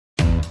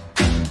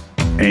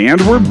And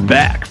we're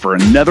back for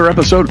another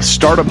episode of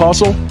Startup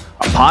Hustle,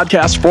 a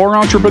podcast for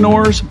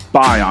entrepreneurs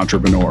by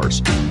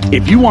entrepreneurs.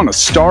 If you want to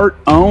start,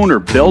 own, or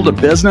build a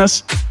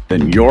business,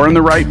 then you're in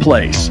the right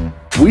place.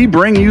 We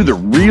bring you the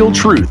real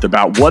truth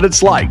about what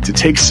it's like to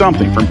take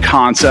something from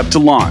concept to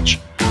launch.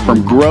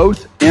 From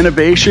growth,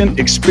 innovation,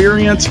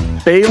 experience,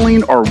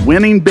 failing, or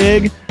winning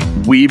big,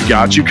 we've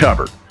got you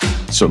covered.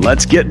 So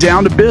let's get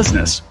down to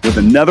business with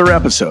another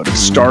episode of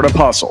Startup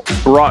Hustle,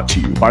 brought to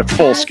you by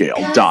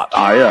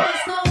Fullscale.io.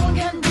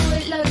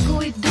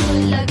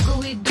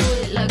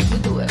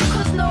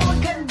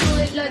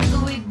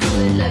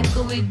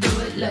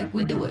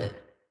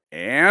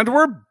 And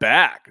we're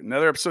back.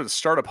 Another episode of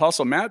Startup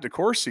Hustle. Matt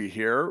DeCourcy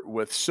here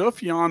with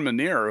Sufian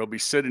Munir, who'll be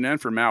sitting in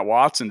for Matt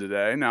Watson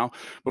today. Now,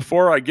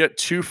 before I get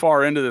too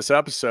far into this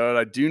episode,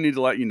 I do need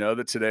to let you know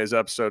that today's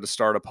episode of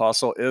Startup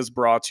Hustle is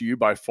brought to you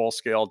by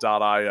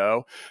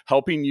Fullscale.io,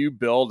 helping you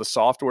build a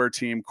software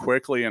team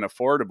quickly and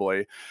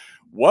affordably.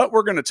 What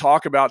we're going to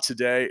talk about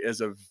today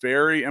is a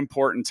very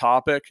important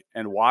topic.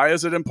 And why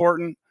is it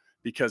important?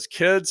 Because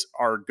kids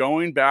are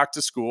going back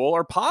to school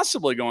or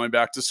possibly going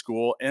back to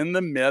school in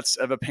the midst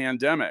of a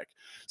pandemic.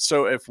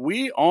 So if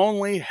we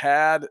only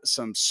had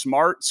some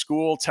smart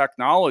school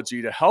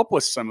technology to help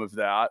with some of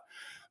that,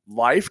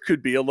 life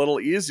could be a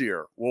little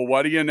easier. Well,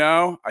 what do you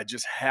know? I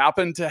just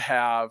happen to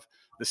have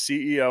the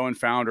CEO and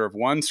founder of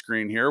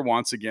OneScreen here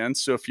once again,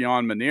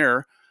 Sufian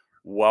Munir.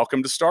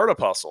 Welcome to Startup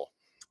Hustle.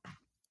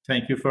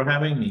 Thank you for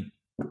having me.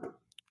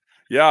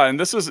 Yeah, and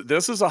this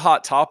is a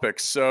hot topic.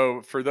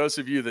 So for those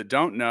of you that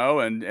don't know,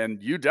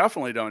 and you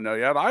definitely don't know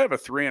yet, I have a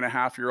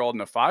 3.5-year-old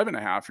and a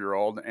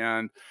 5.5-year-old,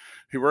 and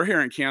we're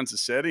here in Kansas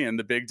City, and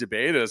the big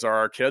debate is, are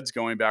our kids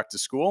going back to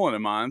school in a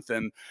month?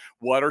 And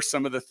what are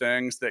some of the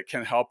things that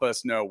can help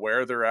us know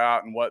where they're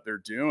at and what they're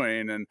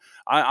doing? And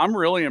I'm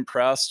really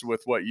impressed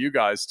with what you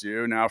guys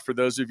do. Now, for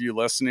those of you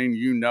listening,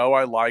 you know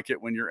I like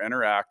it when you're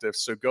interactive.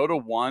 So go to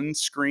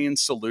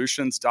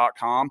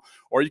OneScreenSolutions.com,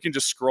 or you can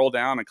just scroll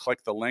down and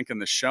click the link in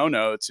the show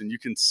notes, and you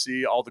can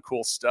see all the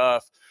cool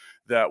stuff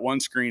that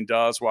OneScreen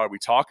does while we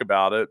talk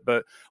about it.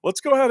 But let's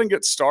go ahead and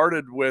get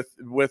started with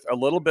a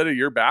little bit of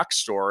your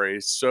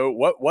backstory. So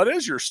what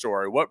is your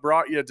story? What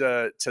brought you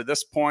to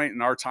this point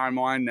in our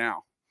timeline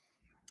now?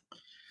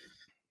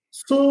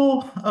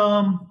 So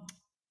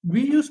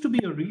we used to be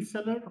a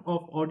reseller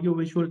of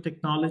audiovisual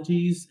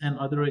technologies and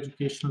other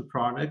educational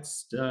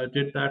products,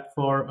 did that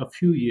for a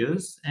few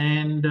years.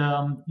 And,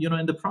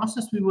 in the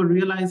process, we were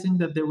realizing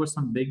that there were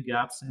some big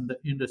gaps in the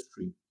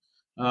industry.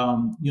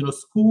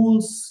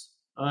 Schools,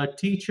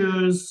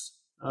 teachers,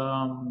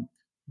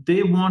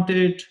 they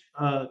wanted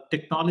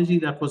technology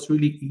that was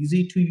really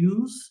easy to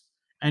use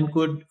and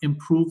could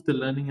improve the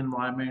learning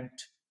environment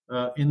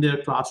in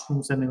their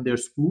classrooms and in their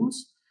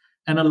schools.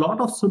 And a lot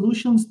of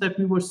solutions that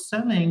we were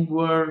selling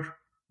were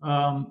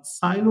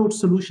siloed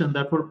solutions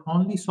that were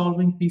only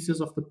solving pieces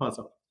of the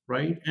puzzle,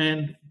 right?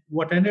 And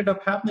what ended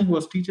up happening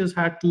was teachers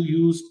had to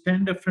use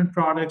 10 different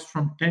products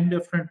from 10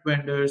 different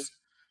vendors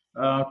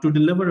to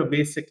deliver a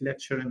basic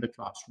lecture in the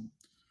classroom.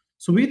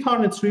 So we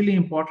thought it's really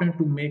important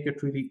to make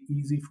it really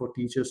easy for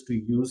teachers to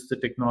use the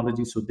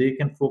technology so they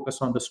can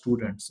focus on the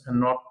students and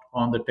not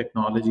on the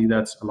technology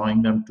that's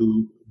allowing them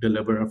to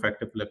deliver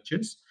effective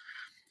lectures.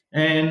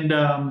 And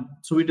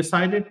so we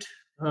decided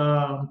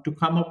to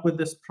come up with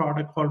this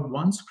product called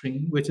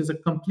OneScreen, which is a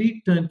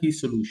complete turnkey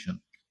solution.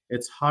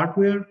 It's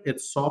hardware,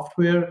 it's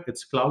software,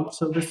 it's cloud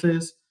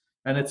services,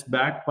 and it's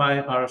backed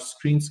by our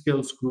Screen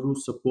Skills Guru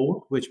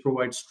support, which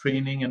provides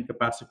training and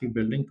capacity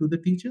building to the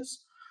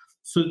teachers.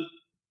 So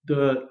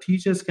the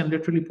teachers can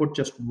literally put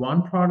just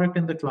one product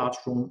in the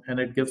classroom, and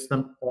it gives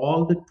them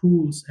all the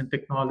tools and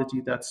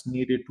technology that's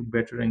needed to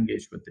better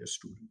engage with their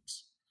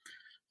students.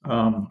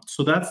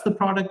 So that's the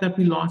product that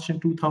we launched in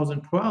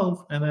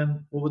 2012. And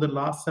then over the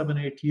last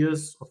 7-8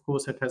 years, of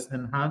course, it has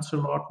enhanced a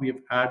lot. We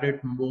have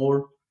added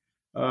more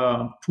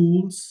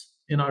tools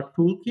in our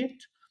toolkit,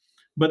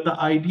 but the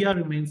idea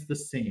remains the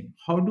same.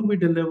 How do we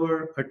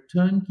deliver a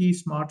turnkey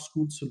smart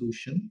school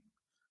solution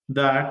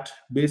that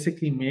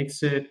basically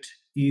makes it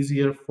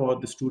easier for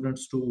the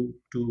students to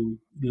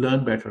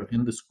learn better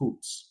in the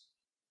schools?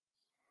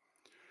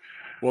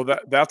 Well,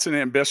 that's an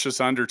ambitious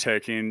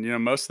undertaking.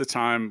 Most of the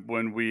time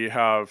when we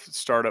have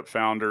startup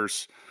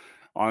founders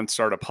on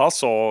Startup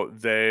Hustle,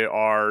 they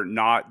are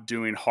not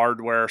doing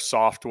hardware,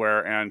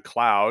 software, and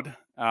cloud.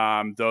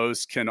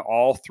 Those can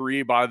all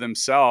three by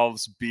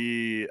themselves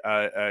be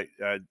a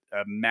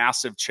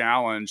massive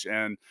challenge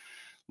and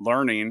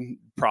learning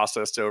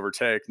process to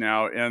overtake.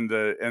 Now, in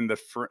the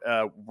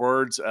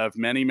words of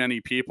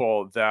many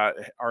people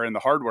that are in the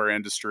hardware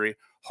industry,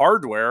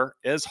 hardware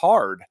is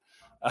hard.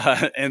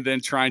 And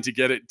then trying to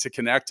get it to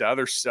connect to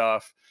other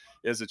stuff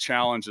is a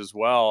challenge as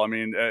well. I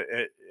mean,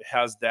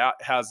 has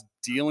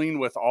dealing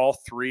with all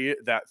three,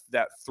 that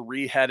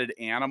three-headed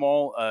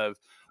animal of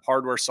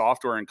hardware,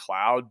 software, and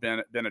cloud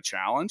been a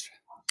challenge?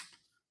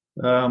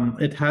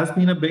 It has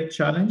been a big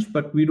challenge,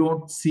 but we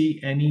don't see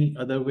any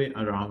other way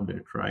around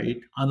it, right?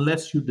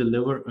 Unless you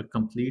deliver a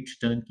complete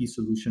turnkey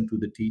solution to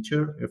the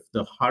teacher. If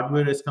the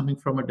hardware is coming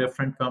from a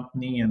different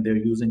company and they're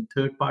using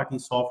third-party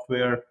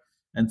software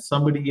and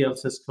somebody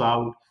else's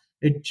cloud,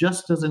 it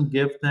just doesn't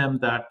give them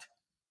that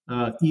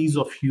ease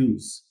of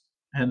use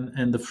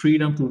and the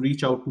freedom to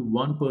reach out to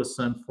one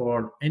person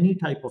for any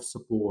type of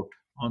support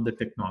on the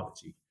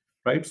technology,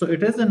 right? So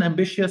it is an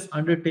ambitious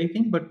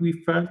undertaking, but we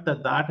felt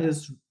that that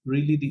is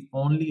really the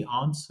only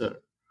answer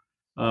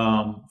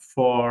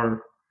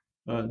for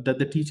that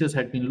the teachers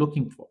had been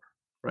looking for,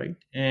 right?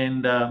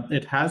 And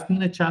it has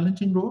been a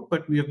challenging road,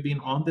 but we have been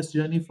on this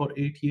journey for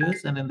 8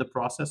 years, and in the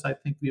process, I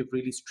think we have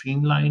really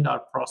streamlined our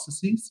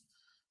processes,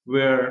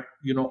 where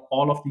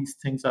all of these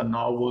things are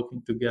now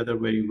working together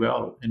very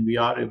well, and we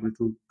are able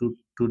to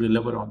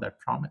deliver on that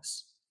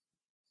promise.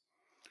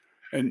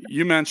 And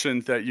you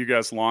mentioned that you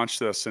guys launched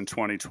this in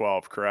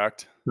 2012,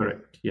 correct?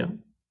 Correct. Yeah.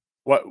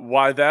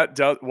 While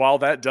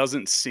that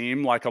doesn't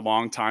seem like a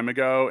long time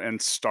ago, in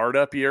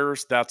startup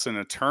years, that's an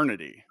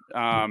eternity.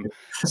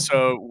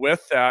 So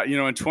with that,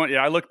 in 20,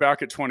 I look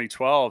back at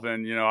 2012,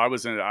 and I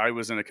was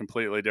in a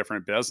completely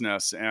different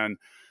business, and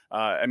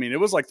I mean, it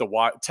was like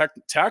tech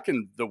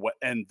and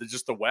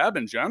just the web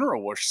in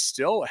general was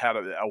still had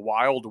a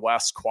Wild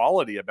West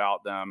quality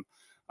about them.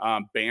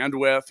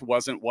 Bandwidth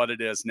wasn't what it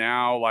is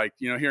now. Like,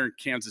 here in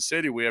Kansas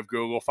City, we have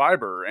Google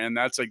Fiber, and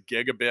that's a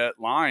gigabit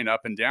line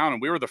up and down.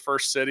 And we were the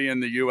first city in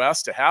the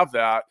US to have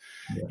that.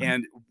 Yeah.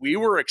 And we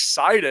were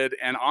excited,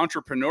 and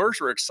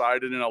entrepreneurs were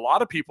excited. And a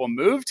lot of people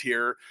moved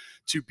here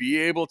to be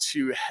able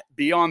to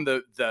be on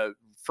the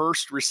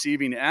first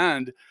receiving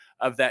end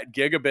of that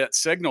gigabit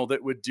signal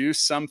that would do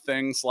some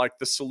things like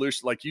the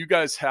solution. Like you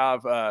guys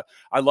have,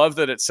 I love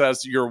that it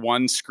says your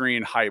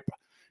OneScreen hype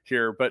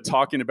here, but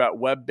talking about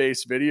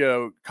web-based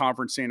video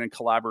conferencing and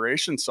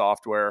collaboration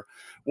software.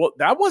 Well,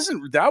 that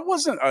wasn't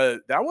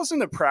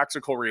a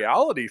practical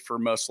reality for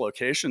most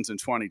locations in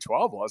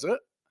 2012, was it?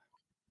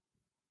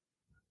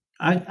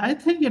 I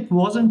think it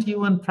wasn't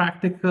even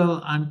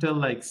practical until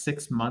like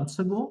 6 months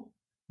ago,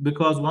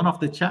 because one of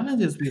the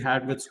challenges we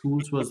had with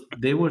schools was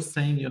they were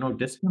saying,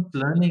 distance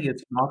learning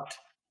is not,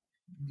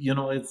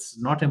 it's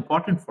not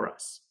important for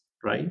us,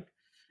 right? And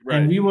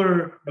Right. But we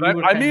were I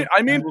kind mean of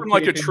I mean from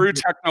like a advocating. true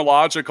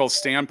technological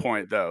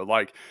standpoint though,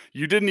 like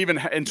you didn't even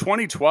in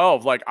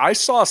 2012, like I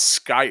saw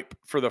Skype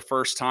for the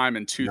first time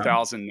in Yeah,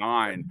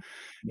 2009.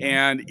 yeah,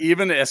 And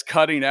even as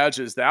cutting edge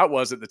as that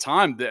was at the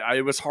time,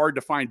 it was hard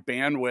to find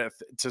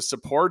bandwidth to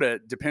support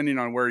it depending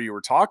on where you were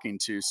talking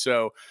to.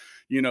 So,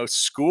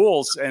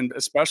 schools, and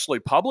especially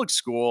public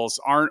schools,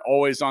 aren't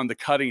always on the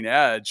cutting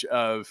edge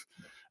of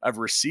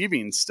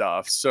receiving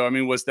stuff. So, I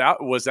mean, was that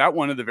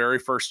one of the very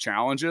first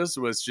challenges,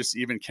 was just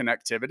even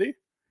connectivity?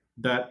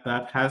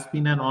 that has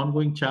been an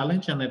ongoing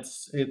challenge, and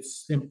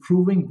it's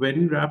improving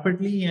very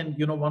rapidly. And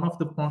one of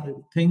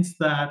the things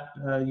that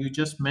you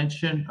just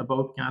mentioned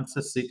about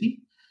Kansas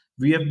City,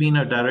 we have been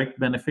a direct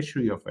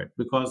beneficiary of it,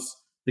 because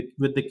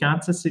with the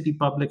Kansas City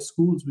public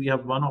schools, we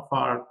have one of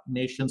our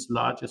nation's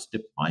largest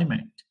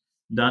deployment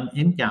done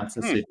in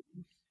Kansas Hmm. City,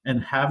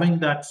 and having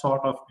that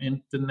sort of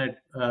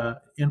internet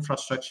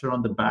infrastructure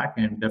on the back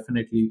end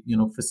definitely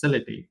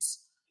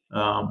facilitates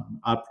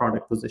our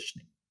product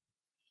positioning.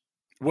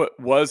 What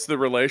was the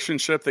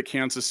relationship that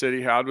Kansas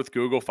City had with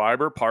Google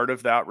Fiber part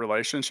of that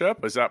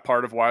relationship? Was that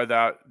part of why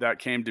that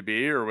came to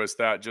be, or was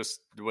that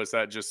just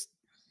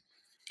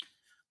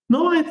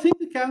No, I think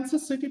the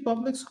Kansas City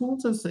Public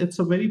Schools it's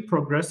a very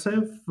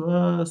progressive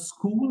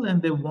school,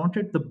 and they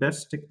wanted the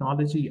best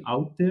technology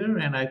out there.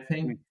 And I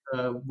think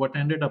what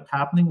ended up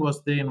happening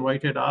was they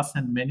invited us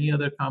and many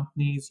other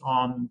companies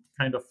on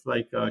kind of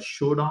like a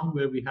showdown,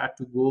 where we had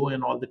to go,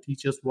 and all the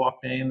teachers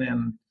walked in,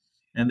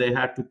 and they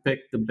had to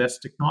pick the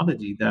best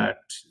technology that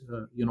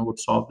would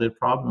solve their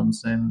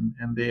problems, and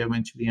they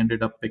eventually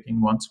ended up picking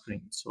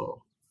OneScreen.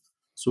 So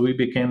we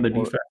became the de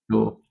well,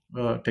 facto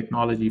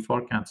technology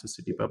for Kansas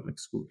City Public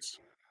Schools.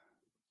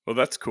 well,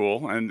 that's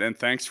cool, and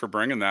thanks for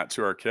bringing that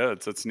to our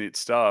kids. That's neat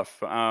stuff.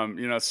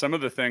 Some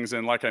of the things,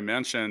 and like I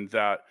mentioned,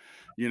 that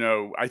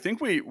I think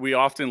we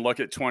often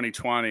look at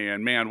 2020,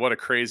 and man, what a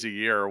crazy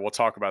year. We'll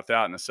talk about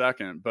that in a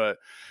second, but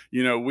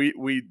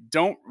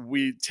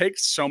we take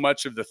so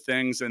much of the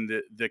things, and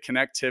the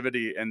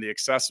connectivity and the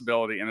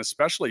accessibility, and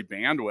especially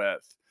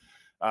bandwidth,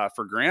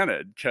 for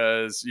granted,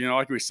 because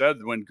like we said,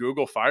 when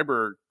Google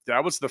Fiber,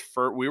 that was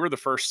we were the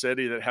first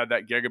city that had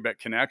that gigabit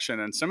connection.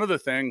 And some of the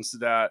things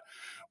that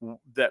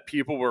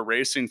people were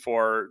racing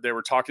for, they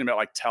were talking about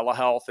like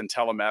telehealth and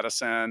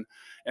telemedicine,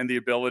 and the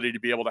ability to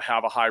be able to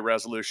have a high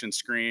resolution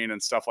screen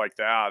and stuff like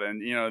that.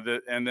 And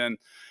and then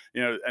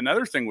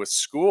another thing with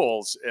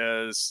schools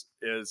is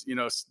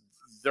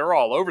they're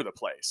all over the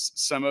place.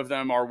 Some of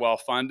them are well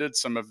funded,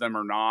 some of them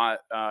are not.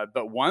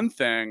 But one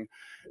thing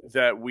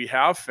that we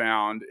have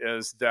found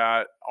is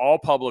that all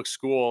public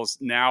schools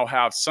now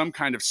have some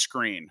kind of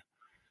screen.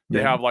 They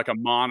Yeah. have like a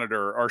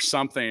monitor or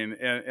something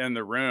in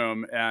the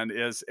room. And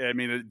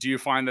do you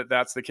find that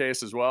that's the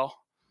case as well?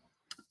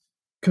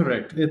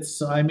 Correct.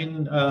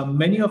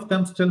 Many of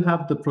them still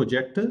have the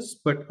projectors,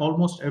 but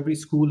almost every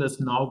school is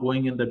now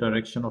going in the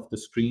direction of the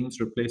screens,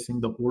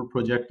 replacing the old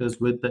projectors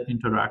with the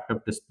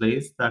interactive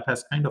displays. That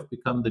has kind of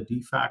become the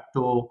de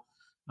facto,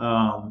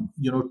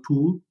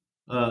 tool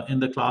in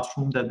the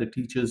classroom that the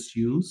teachers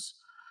use.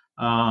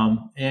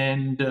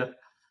 And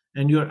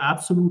you're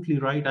absolutely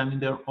right. I mean,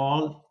 there are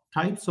all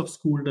types of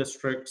school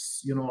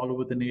districts, all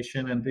over the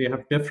nation, and they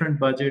have different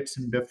budgets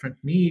and different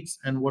needs.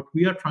 And what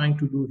we are trying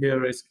to do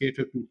here is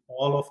cater to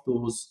all of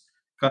those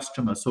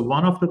customers. So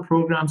one of the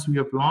programs we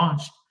have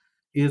launched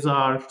is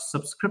our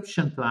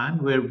subscription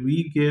plan, where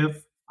we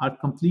give our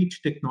complete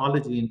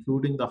technology,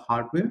 including the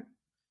hardware,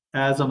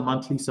 as a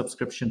monthly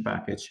subscription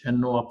package and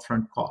no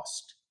upfront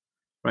cost,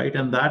 right?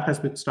 And that has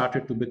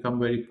started to become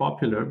very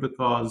popular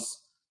because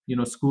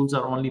schools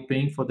are only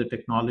paying for the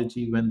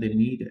technology when they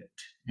need it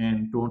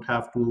and don't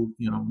have to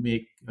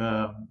make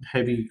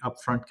heavy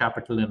upfront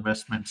capital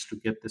investments to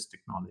get this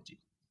technology.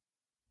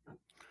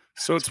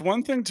 So it's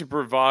one thing to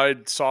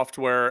provide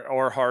software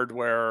or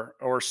hardware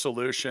or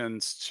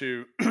solutions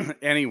to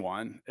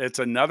anyone. It's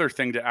another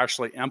thing to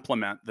actually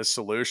implement the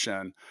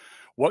solution.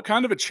 What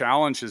kind of a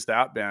challenge has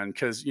that been?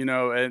 Because,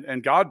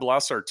 and God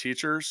bless our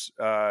teachers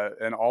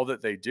and all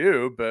that they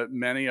do, but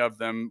many of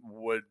them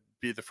would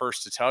be the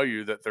first to tell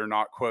you that they're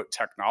not, quote,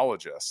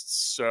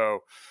 technologists. So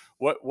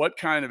what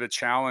kind of a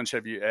challenge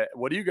have you,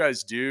 what do you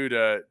guys do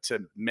to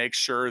make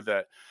sure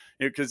that,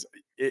 because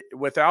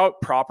without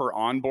proper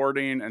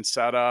onboarding and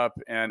setup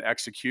and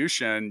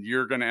execution,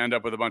 you're going to end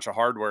up with a bunch of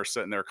hardware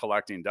sitting there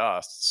collecting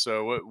dust.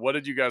 So what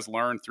did you guys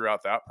learn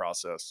throughout that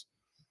process?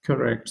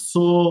 Correct.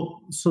 So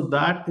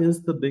that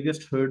is the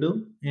biggest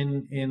hurdle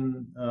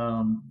in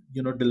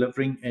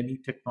delivering any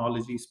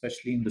technology,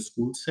 especially in the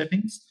school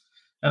settings.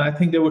 And I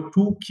think there were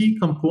two key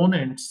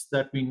components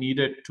that we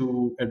needed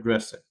to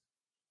address it.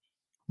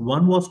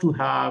 One was to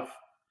have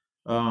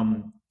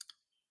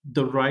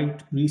the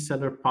right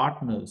reseller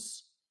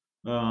partners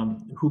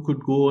who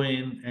could go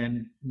in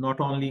and not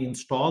only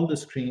install the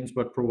screens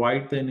but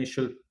provide the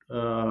initial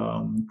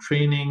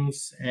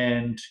trainings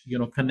and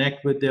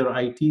connect with their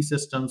IT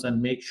systems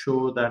and make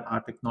sure that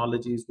our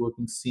technology is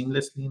working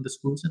seamlessly in the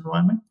school's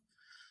environment.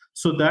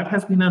 So that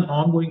has been an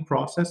ongoing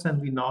process,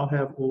 and we now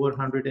have over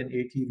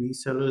 180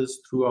 resellers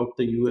throughout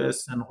the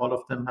US, and all of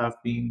them have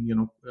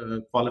been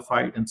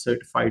qualified and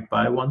certified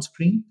by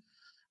OneScreen.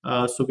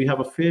 So we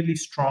have a fairly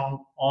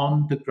strong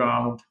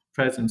on-the-ground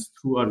presence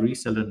through our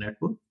reseller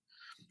network.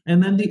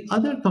 And then the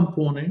other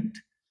component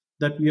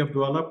that we have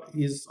developed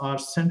is our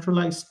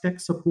centralized tech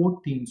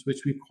support teams,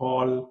 which we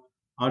call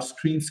our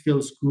Screen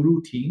Skills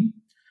Guru team,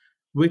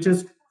 which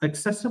is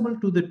accessible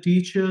to the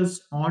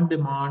teachers on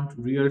demand,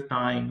 real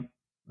time,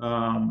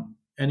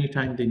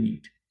 anytime they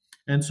need.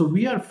 And so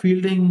we are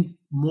fielding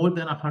more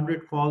than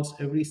 100 calls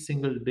every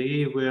single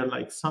day, where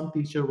like some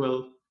teacher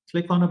will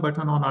click on a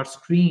button on our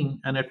screen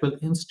and it will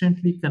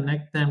instantly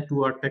connect them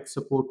to our tech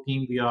support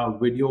team via a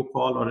video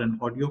call or an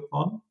audio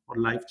call or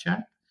live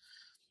chat.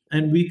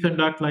 And we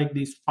conduct like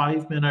these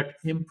 5-minute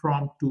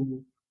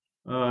impromptu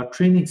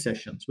training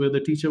sessions where the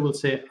teacher will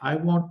say, I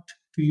want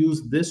to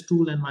use this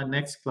tool in my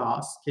next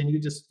class. Can you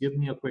just give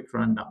me a quick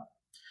rundown?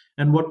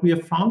 And what we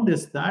have found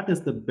is that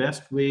is the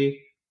best way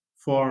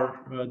for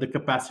the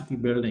capacity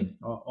building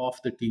of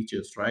the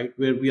teachers, right?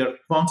 Where we are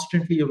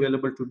constantly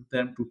available to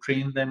them to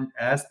train them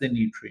as they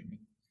need training,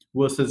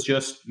 versus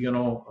just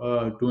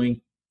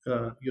doing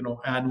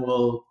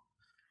annual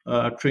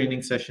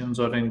training sessions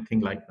or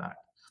anything like that.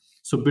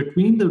 So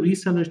between the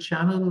reseller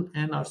channel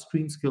and our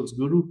Screen Skills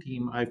Guru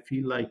team, I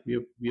feel like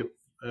we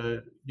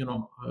have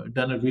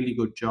done a really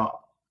good job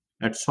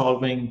at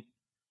solving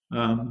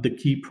the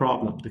key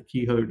problem, the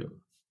key hurdle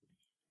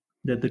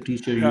that the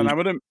teacher used. And I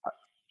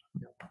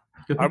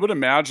would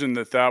imagine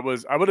that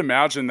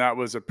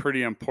was a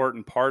pretty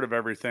important part of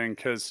everything,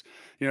 because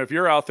if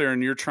you're out there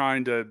and you're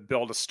trying to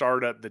build a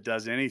startup that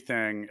does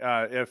anything,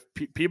 if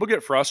people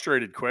get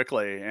frustrated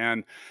quickly,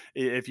 and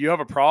if you have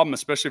a problem,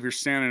 especially if you're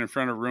standing in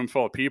front of a room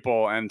full of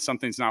people and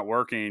something's not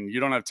working, you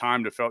don't have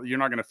time to you're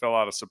not going to fill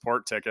out a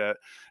support ticket.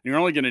 You're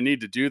only going to need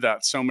to do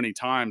that so many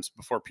times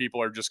before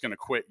people are just going to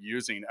quit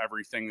using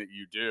everything that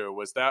you do.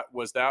 Was that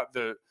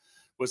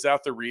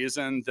the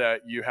reason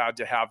that you had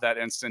to have that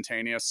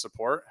instantaneous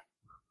support?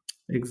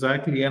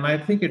 Exactly. And I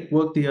think it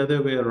worked the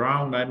other way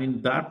around. I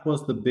mean, that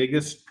was the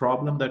biggest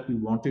problem that we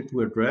wanted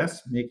to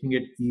address, making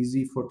it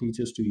easy for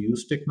teachers to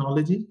use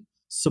technology.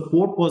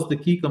 Support was the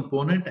key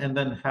component, and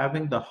then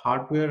having the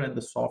hardware and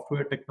the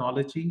software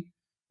technology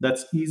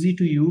that's easy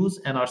to use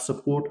and our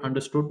support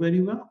understood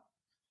very well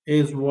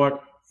is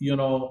what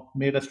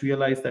made us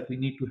realize that we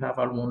need to have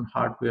our own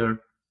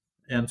hardware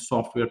and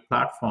software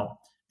platform.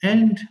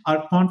 And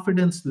our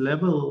confidence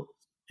level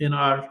in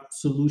our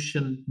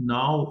solution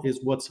now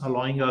is what's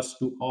allowing us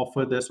to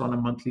offer this on a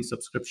monthly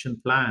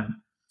subscription plan,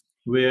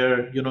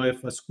 where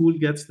if a school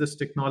gets this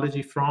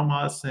technology from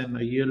us and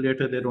a year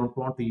later they don't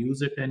want to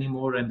use it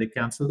anymore and they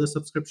cancel the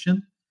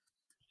subscription,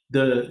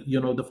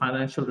 the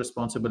financial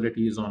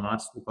responsibility is on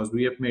us, because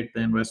we have made the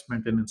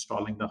investment in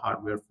installing the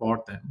hardware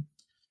for them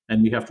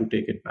and we have to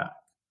take it back.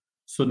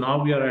 So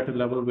now we are at a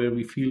level where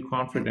we feel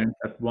confident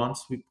that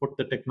once we put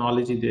the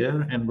technology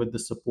there and with the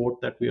support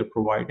that we are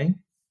providing,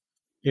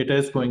 it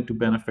is going to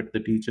benefit the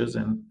teachers,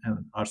 and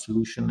our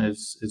solution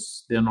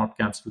is they're not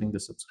canceling the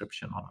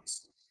subscription on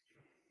us.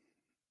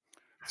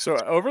 So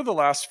over the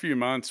last few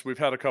months, we've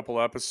had a couple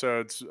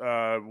episodes,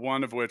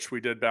 one of which we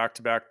did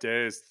back-to-back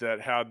days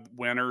that had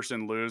winners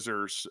and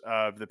losers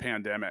of the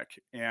pandemic.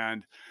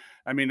 And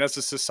I mean, as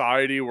a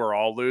society, we're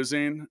all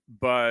losing,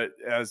 but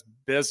as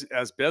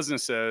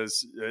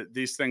businesses,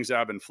 these things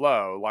ebb and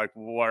flow. Like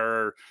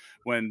where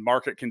when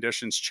market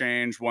conditions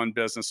change, one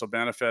business will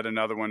benefit,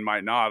 another one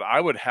might not.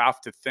 I would have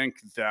to think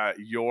that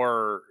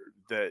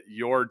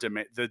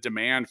the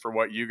demand for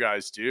what you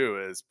guys do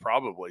is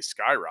probably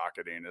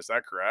skyrocketing. Is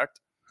that correct?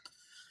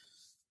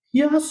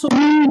 Yeah, so yeah,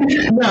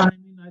 I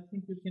mean, I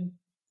think you can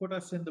put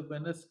us in the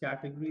winners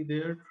category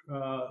there.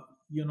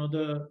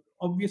 The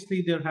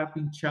obviously there have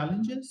been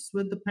challenges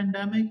with the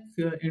pandemic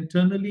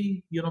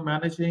internally.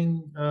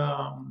 Managing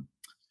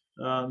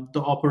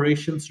the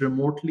operations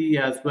remotely,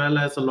 as well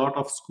as a lot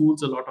of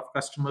schools, a lot of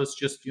customers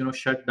just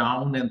shut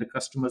down, and the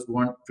customers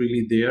weren't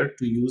really there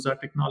to use our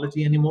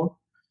technology anymore.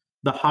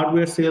 The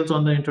hardware sales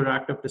on the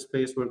interactive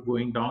displays were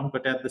going down,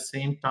 but at the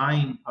same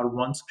time, our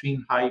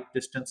OneScreen high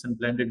distance and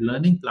blended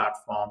learning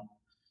platform,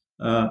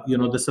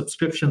 the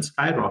subscription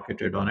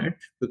skyrocketed on it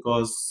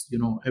because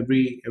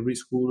every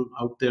school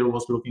out there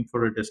was looking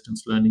for a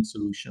distance learning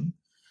solution.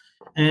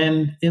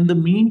 And in the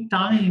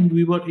meantime,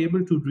 we were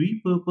able to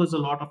repurpose a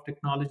lot of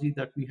technology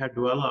that we had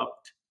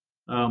developed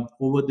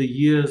over the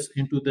years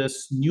into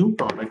this new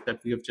product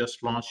that we have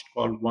just launched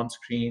called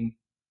OneScreen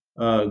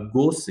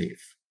Go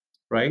Safe,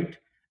 right?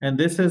 And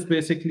this is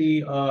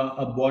basically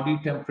a body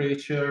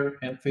temperature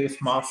and face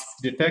mask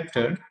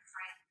detector,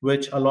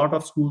 which a lot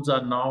of schools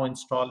are now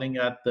installing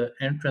at the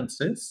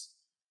entrances.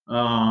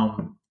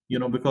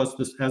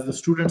 Because as the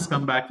students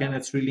come back in,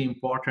 it's really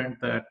important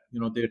that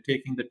they're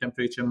taking the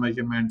temperature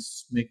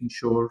measurements, making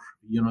sure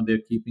they're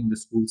keeping the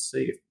school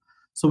safe.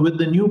 So with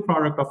the new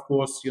product, of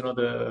course,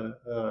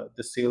 the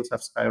sales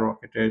have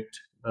skyrocketed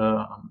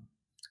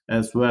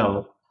as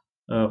well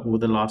over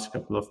the last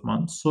couple of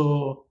months.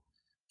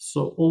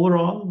 So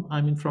overall,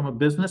 I mean, from a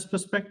business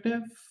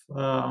perspective, we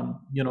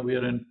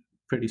are in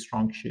pretty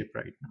strong shape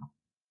right now.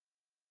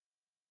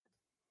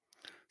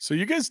 So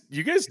you guys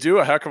do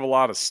a heck of a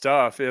lot of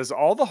stuff. Is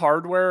all the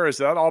hardware, is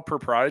that all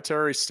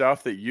proprietary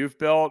stuff that you've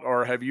built,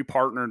 or have you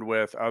partnered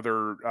with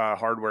other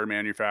hardware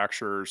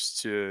manufacturers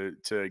to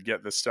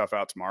get this stuff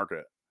out to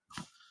market?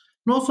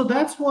 No, so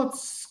that's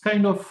what's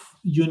kind of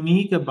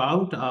unique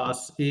about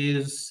us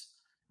is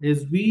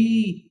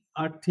we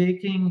are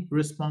taking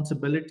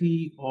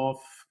responsibility of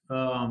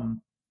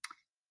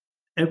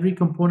every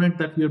component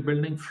that we are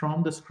building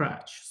from the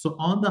scratch. So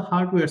on the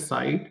hardware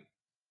side,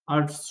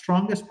 our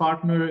strongest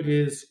partner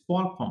is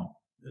Qualcomm.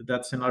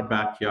 That's in our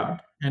backyard,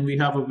 and we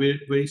have a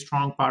very, very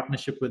strong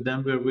partnership with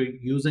them where we're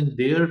using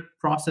their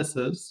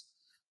processors,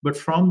 but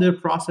from their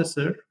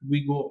processor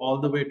we go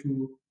all the way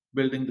to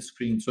building the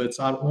screen. So it's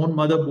our own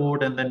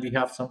motherboard, and then we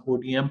have some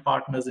ODM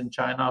partners in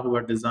China who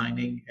are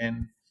designing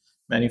and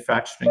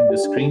manufacturing the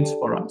screens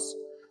for us.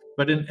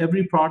 But in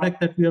every product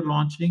that we are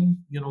launching,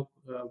 we are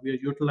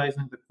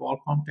utilizing the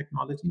Qualcomm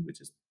technology, which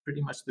is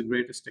pretty much the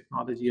greatest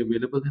technology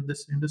available in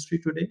this industry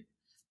today,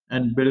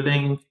 and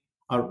building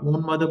our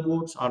own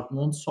motherboards, our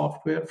own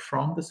software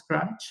from the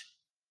scratch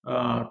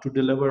to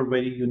deliver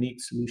very unique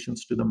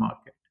solutions to the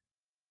market.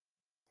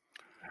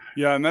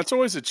 Yeah, and that's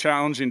always a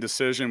challenging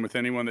decision with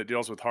anyone that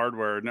deals with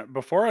hardware. Now,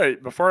 before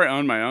I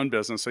owned my own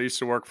business, I used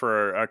to work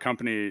for a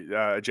company,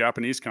 a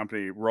Japanese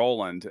company,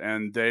 Roland,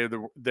 and they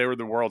were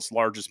the world's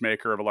largest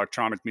maker of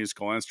electronic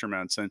musical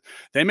instruments, and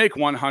they make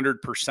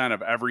 100%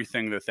 of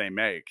everything that they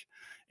make.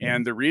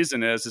 And the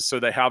reason is so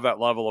they have that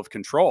level of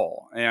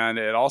control. And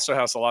it also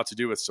has a lot to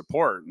do with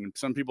support. And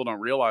some people don't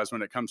realize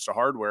when it comes to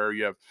hardware,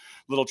 you have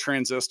little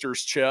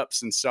transistors,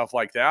 chips, and stuff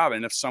like that.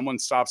 And if someone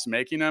stops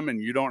making them and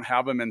you don't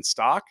have them in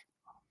stock,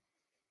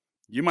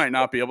 you might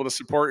not be able to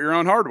support your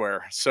own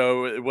hardware.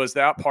 So was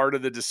that part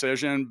of the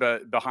decision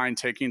behind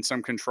taking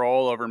some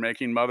control over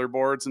making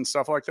motherboards and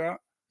stuff like that?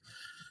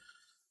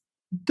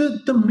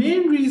 The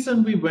main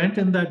reason we went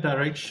in that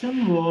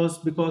direction was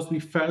because we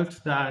felt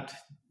that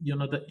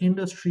the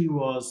industry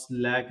was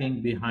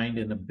lagging behind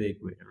in a big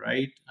way,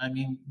 right? I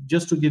mean,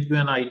 just to give you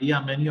an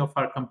idea, many of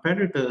our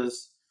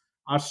competitors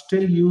are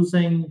still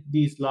using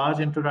these large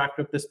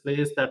interactive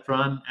displays that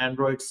run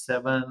Android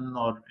 7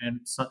 or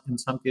in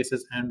some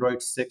cases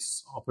Android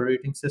 6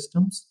 operating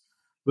systems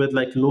with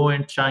like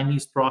low-end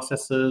Chinese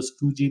processors,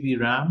 2 GB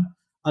RAM,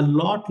 a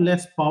lot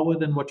less power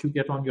than what you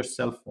get on your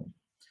cell phone.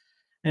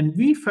 And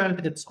we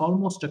felt it's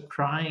almost a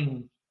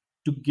crime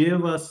to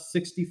give a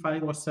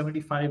 65 or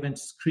 75-inch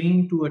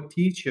screen to a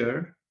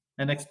teacher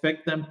and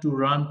expect them to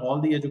run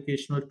all the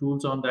educational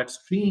tools on that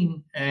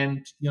screen.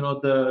 And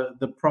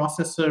the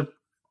processor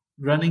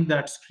running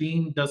that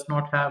screen does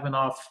not have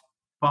enough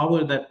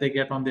power that they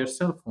get on their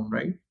cell phone,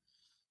 right?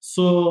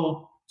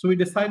 So we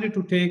decided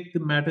to take the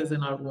matters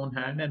in our own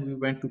hand, and we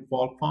went to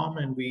Qualcomm,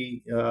 and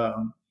we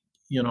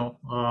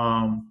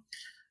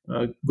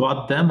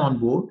got them on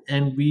board,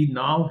 and we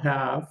now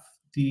have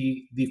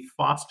the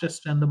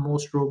fastest and the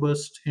most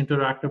robust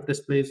interactive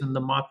displays in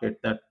the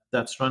market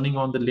that's running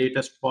on the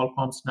latest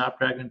Qualcomm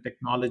Snapdragon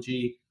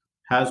technology,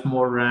 has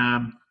more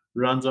RAM,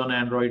 runs on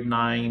Android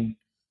 9.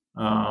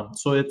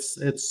 So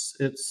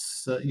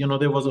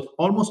there was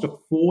almost a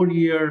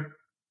 4-year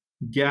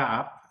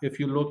gap if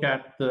you look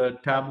at the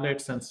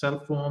tablets and cell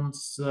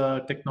phones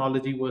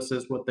technology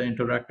versus what the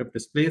interactive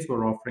displays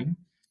were offering,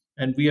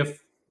 and we have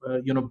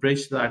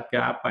bridged that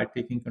gap by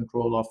taking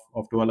control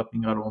of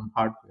developing our own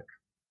hardware.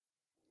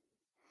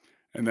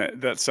 And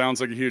that sounds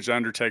like a huge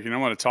undertaking. I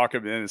want to talk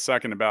in a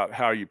second about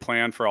how you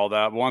plan for all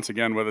that. But once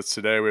again, with us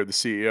today, we have the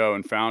CEO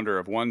and founder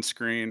of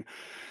OneScreen,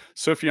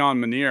 Sufian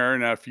Munir.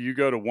 And if you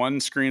go to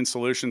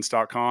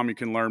onescreensolutions.com, you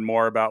can learn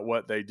more about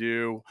what they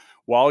do.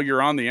 While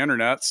you're on the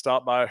internet,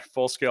 stop by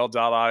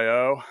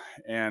fullscale.io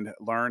and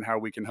learn how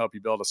we can help you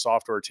build a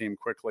software team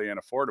quickly and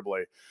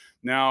affordably.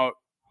 Now,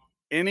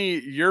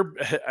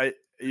 I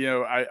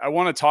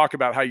want to talk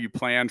about how you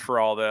planned for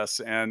all this,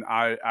 and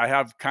I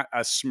have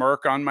a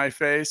smirk on my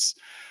face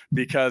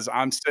because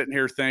I'm sitting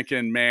here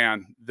thinking,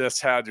 man, this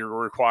had to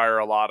require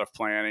a lot of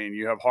planning.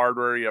 You have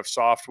hardware, you have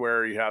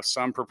software, you have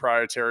some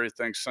proprietary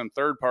things, some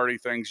third-party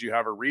things, you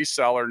have a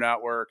reseller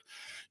network,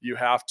 you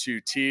have to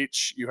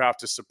teach, you have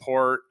to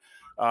support.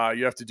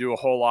 You have to do a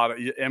whole lot of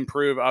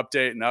improve,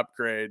 update, and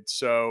upgrade.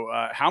 So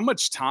how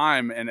much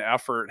time and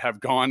effort have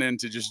gone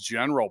into just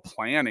general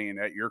planning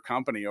at your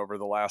company over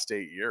the last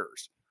 8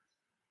 years?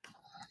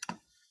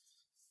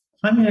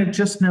 I mean, it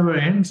just never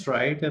ends,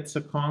 right? It's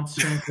a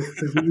constant.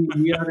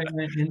 We are in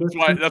an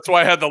industry. That's why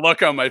I had the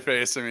look on my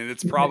face. I mean,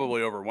 it's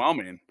probably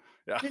overwhelming.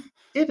 Yeah,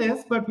 it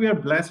is, but we are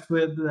blessed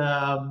with with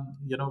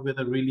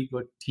a really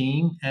good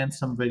team and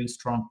some very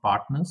strong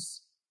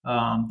partners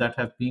that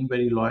have been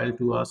very loyal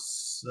to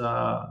us,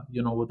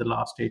 over the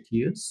last 8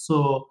 years.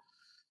 So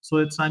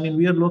I mean,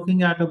 we are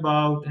looking at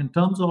about, in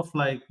terms of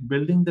like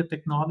building the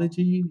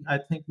technology, I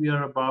think we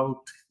are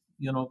about,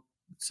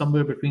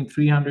 somewhere between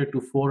 300 to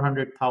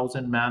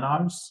 400,000 man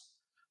hours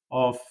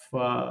of,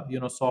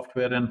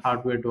 software and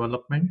hardware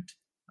development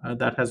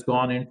that has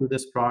gone into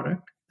this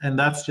product. And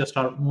that's just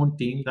our own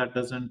team. That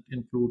doesn't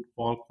include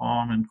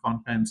Qualcomm and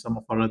Conca and some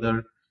of our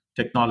other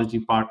technology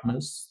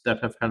partners that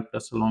have helped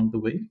us along the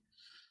way.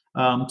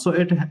 So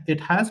it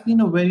has been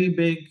a very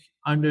big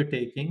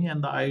undertaking,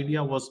 and the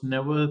idea was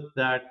never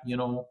that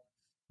you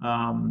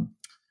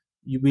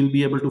will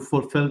be able to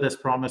fulfill this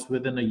promise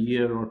within a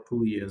year or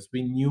 2 years.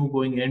 We knew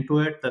going into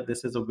it that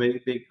this is a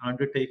very big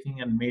undertaking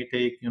and may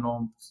take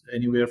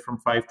anywhere from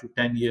 5 to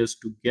 10 years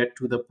to get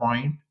to the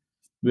point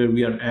where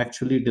we are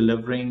actually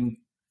delivering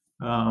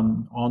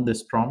on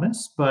this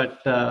promise.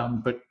 But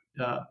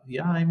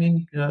yeah, I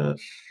mean,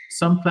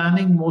 some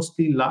planning,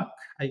 mostly luck,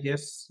 I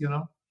guess.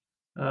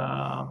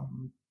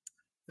 I'm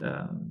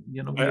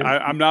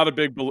not a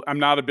big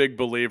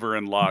believer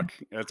in luck.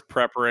 It's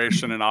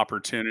preparation and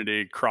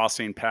opportunity,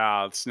 crossing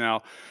paths.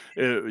 Now,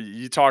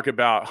 you talk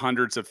about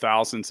hundreds of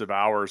thousands of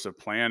hours of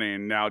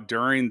planning. Now,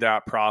 during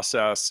that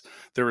process,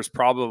 there was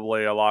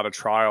probably a lot of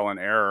trial and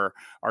error.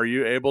 Are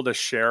you able to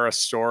share a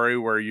story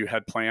where you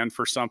had planned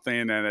for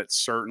something and it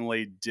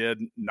certainly did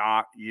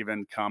not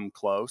even come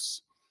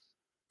close?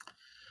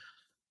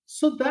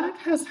 So that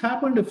has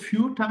happened a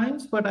few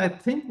times, but I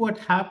think what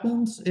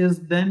happens is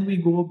then we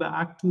go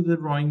back to the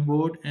drawing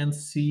board and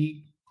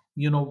see,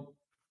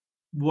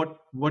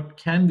 what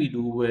can we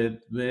do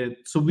with.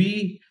 So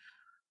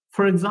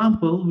for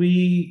example,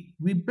 we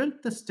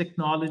built this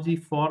technology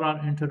for our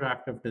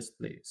interactive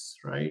displays,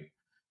 right?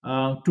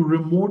 To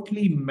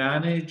remotely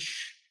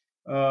manage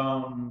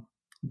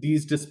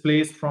these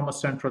displays from a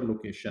central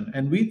location,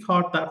 and we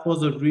thought that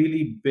was a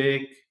really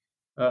big.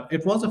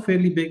 It was a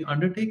fairly big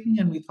undertaking,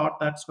 and we thought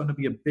that's going to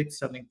be a big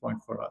selling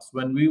point for us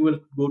when we will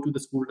go to the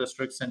school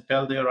districts and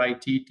tell their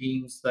IT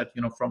teams that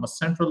from a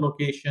central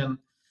location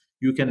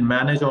you can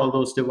manage all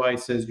those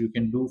devices, you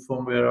can do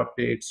firmware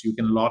updates, you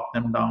can lock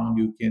them down,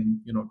 you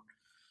can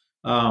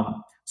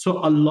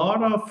so a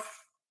lot of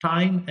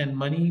time and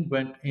money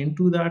went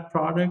into that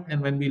product,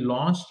 and when we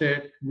launched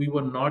it, we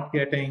were not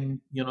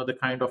getting the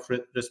kind of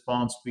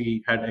response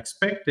we had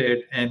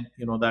expected, and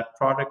that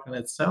product in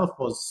itself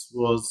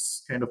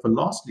was kind of a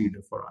loss leader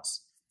for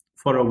us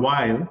for a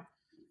while,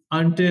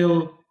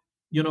 until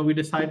we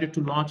decided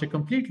to launch a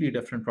completely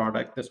different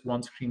product, this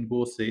OneScreen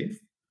Go Safe,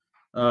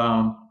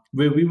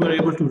 where we were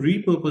able to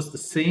repurpose the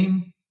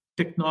same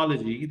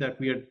technology that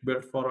we had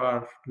built for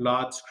our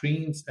large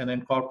screens and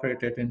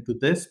incorporate it into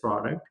this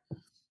product.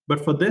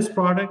 But for this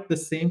product, the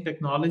same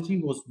technology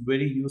was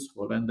very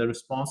useful, and the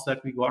response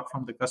that we got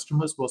from the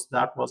customers was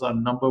that was our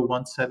number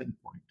one selling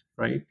point,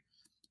 right,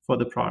 for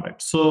the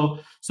product. So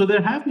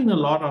there have been a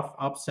lot of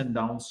ups and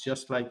downs,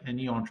 just like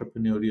any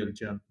entrepreneurial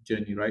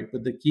journey, right?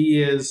 But the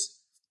key is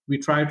we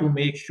try to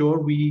make sure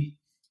we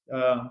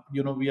are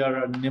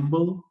a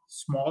nimble,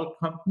 small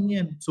company,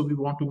 and so we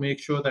want to make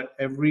sure that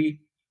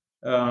every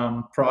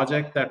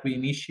project that we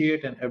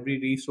initiate and every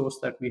resource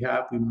that we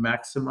have, we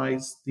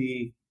maximize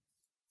the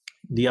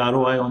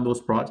ROI on those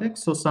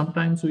projects. So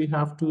sometimes we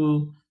have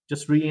to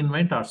just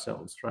reinvent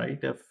ourselves, right?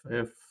 If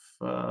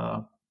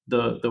the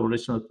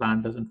original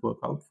plan doesn't work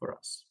out for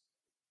us.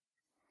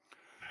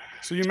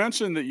 So you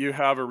mentioned that you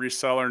have a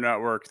reseller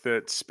network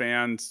that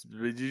spans,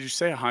 did you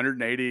say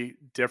 180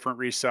 different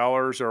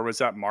resellers, or was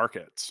that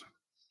markets?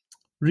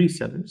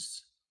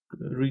 Resellers,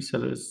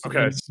 resellers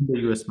Okay. in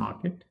the US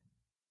market.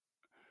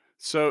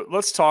 So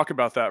let's talk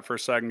about that for a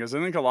second, because I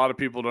think a lot of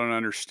people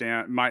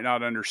might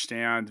not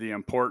understand the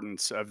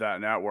importance of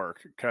that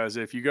network. Because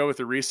if you go with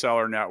the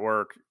reseller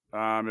network,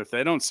 if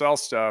they don't sell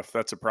stuff,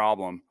 that's a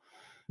problem.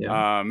 Yeah.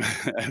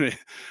 I mean,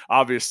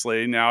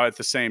 obviously, now at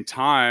the same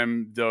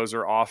time, those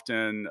are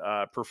often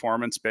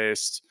performance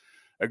based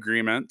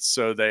agreements,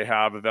 so they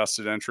have a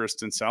vested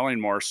interest in selling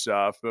more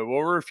stuff. But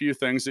what were a few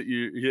things that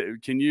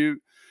can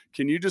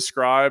you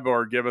describe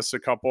or give us a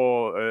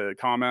couple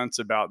comments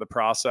about the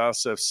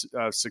process of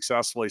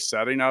successfully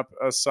setting up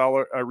a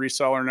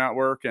reseller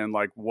network, and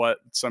like what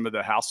some of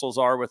the hassles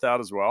are with that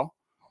as well?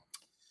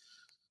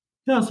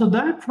 Yeah, so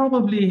that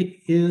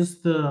probably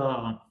is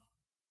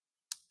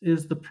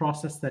the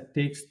process that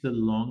takes the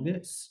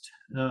longest,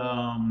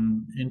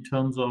 in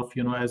terms of,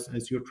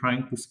 as you're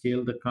trying to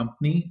scale the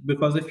company.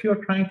 Because if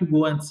you're trying to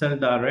go and sell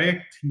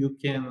direct, you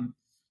can,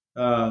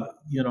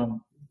 you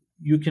know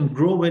you can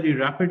grow very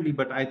rapidly,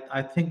 but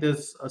I think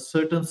there's a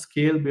certain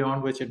scale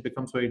beyond which it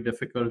becomes very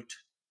difficult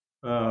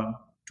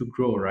to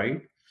grow,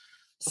 right?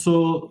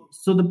 So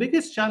the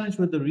biggest challenge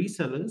with the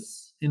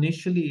resellers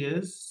initially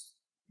is,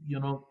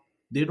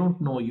 they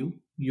don't know you.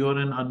 You're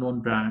an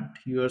unknown brand.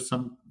 You're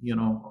some,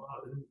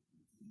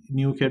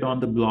 new kid on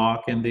the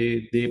block, and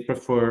they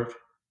prefer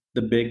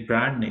the big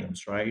brand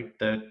names, right?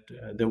 That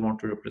they want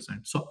to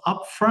represent. So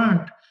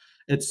upfront,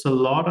 it's a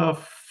lot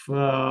of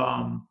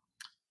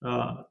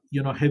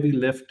heavy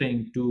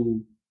lifting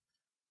to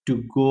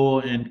go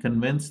and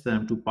convince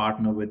them to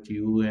partner with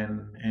you,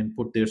 and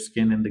put their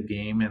skin in the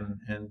game,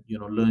 and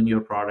learn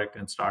your product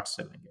and start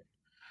selling it.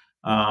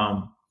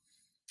 um,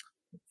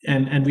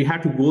 and we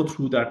had to go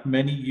through that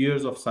many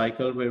years of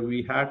cycle where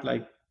we had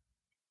like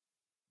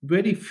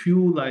very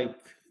few, like,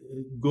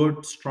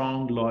 good,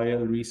 strong,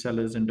 loyal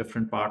resellers in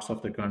different parts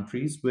of the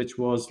countries, which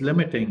was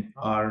limiting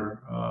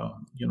our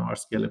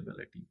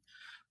scalability.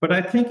 But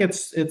I think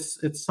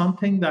it's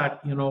something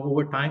that,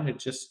 over time it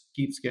just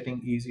keeps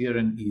getting easier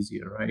and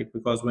easier, right?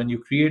 Because when you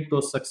create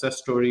those success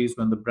stories,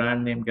 when the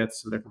brand name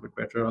gets a little bit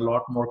better, a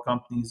lot more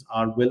companies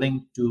are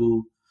willing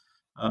to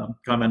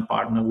come and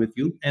partner with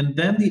you. And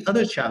then the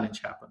other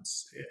challenge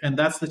happens, and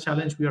that's the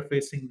challenge we are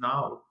facing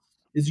now,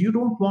 is you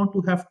don't want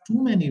to have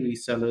too many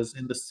resellers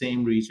in the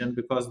same region,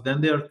 because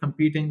then they are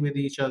competing with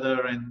each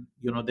other, and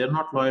they're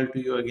not loyal to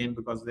you again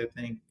because they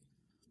think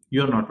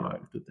you're not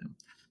loyal to them.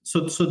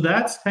 So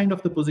that's kind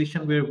of the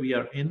position where we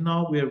are in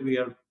now, where we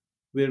are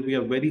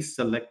very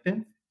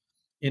selective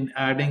in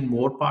adding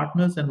more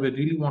partners, and we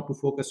really want to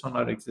focus on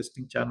our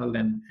existing channel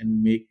and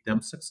make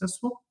them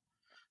successful.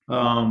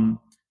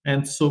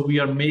 And so we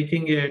are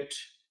making it,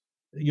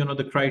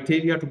 the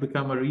criteria to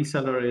become a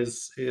reseller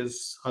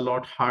is a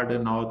lot harder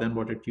now than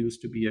what it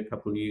used to be a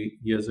couple of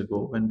years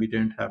ago when we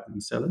didn't have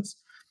resellers.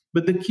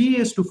 But the key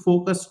is to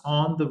focus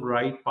on the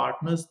right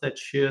partners that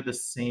share the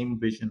same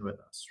vision with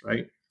us,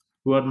 right?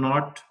 Who are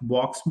not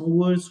box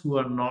movers, who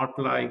are not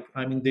like,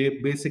 I mean, they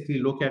basically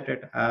look at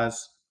it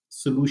as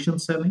solution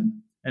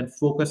selling and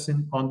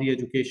focusing on the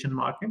education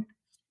market,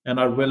 and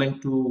are willing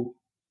to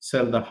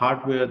sell the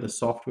hardware, the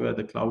software,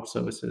 the cloud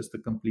services, the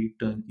complete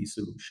turnkey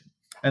solution.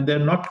 And there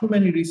are not too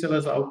many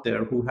resellers out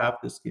there who have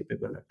this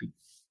capability.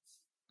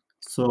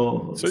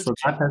 So, So so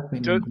that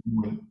has do,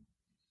 been,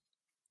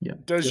 yeah.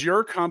 does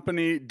your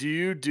company, do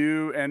you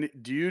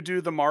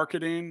do the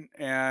marketing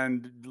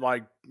and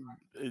like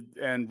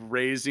and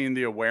raising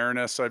the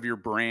awareness of your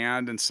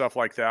brand and stuff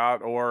like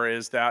that, or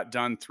is that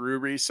done through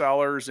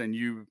resellers and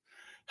you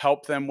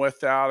help them with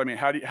that? I mean,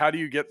 how do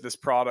you get this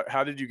product?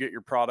 How did you get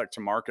your product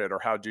to market, or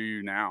how do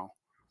you now?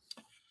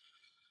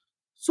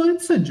 So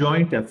it's a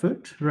joint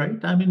effort, right?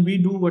 I mean, we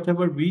do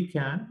whatever we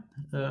can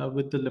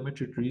with the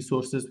limited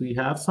resources we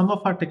have. Some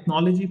of our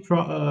technology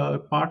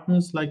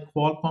partners, like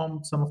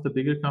Qualcomm, some of the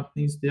bigger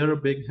companies, they're a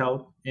big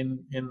help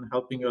in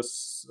helping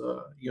us,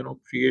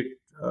 create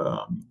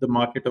the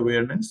market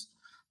awareness.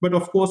 But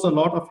of course, a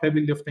lot of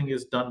heavy lifting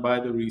is done by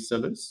the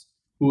resellers,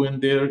 who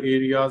in their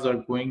areas are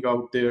going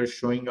out there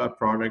showing our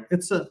product.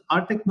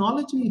 Our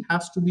technology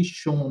has to be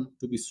shown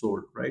to be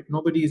sold, right?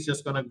 Nobody is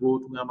just going to go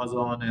to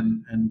Amazon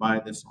and buy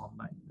this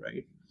online,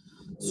 right?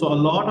 So a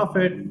lot of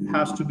it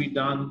has to be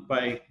done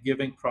by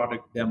giving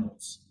product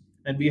demos.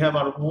 And we have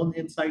our own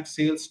inside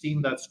sales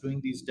team that's doing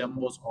these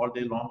demos all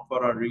day long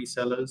for our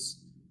resellers,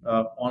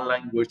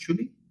 online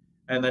virtually.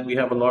 And then we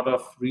have a lot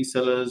of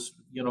resellers,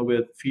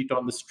 with feet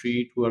on the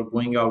street, who are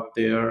going out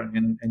there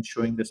and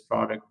showing this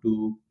product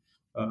to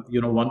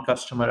one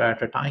customer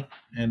at a time,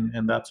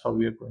 and that's how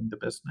we are growing the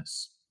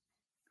business.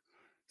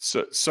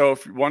 So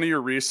if one of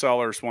your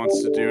resellers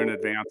wants to do an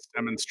advanced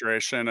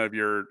demonstration of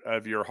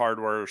your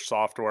hardware,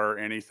 software,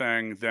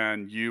 anything,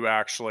 then you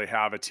actually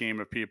have a team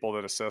of people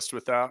that assist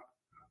with that.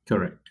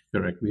 Correct.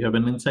 We have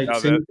an inside Now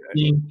that sales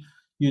team.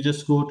 You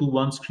just go to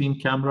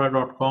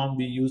onescreencamera.com.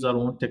 We use our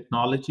own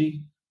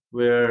technology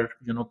where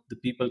the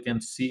people can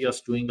see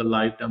us doing a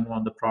live demo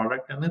on the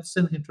product, and it's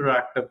an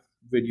interactive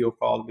video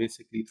call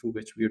basically through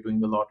which we are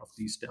doing a lot of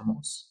these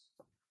demos.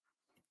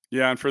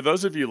 Yeah, and for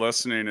those of you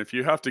listening, if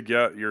you have to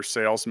get your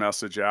sales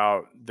message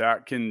out,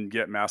 that can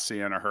get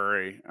messy in a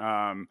hurry.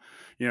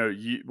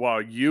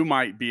 While you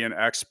might be an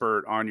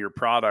expert on your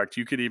product,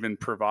 you could even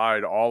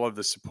provide all of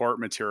the support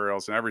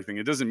materials and everything.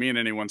 It doesn't mean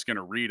anyone's going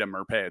to read them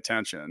or pay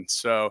attention.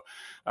 So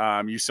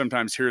you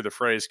sometimes hear the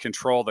phrase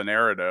 "control the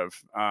narrative."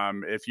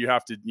 If you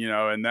have to,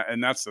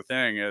 and that's the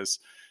thing is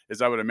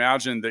I would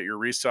imagine that your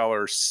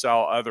resellers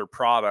sell other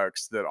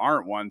products that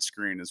aren't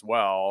OneScreen as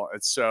well.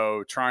 And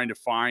so trying to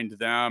find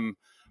them,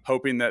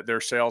 hoping that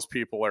their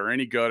salespeople are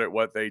any good at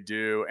what they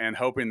do, and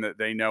hoping that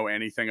they know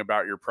anything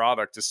about your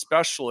product,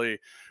 especially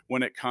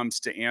when it comes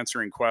to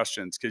answering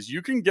questions. Because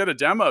you can get a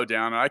demo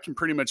down, and I can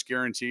pretty much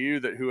guarantee you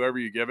that whoever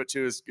you give it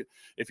to is,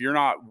 if you're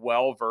not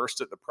well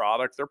versed at the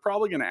product, they're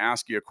probably going to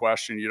ask you a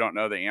question you don't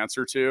know the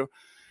answer to.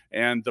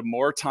 And the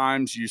more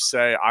times you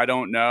say, I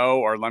don't know,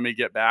 or let me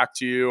get back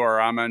to you, or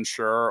I'm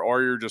unsure,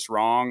 or you're just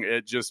wrong,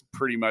 it just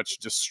pretty much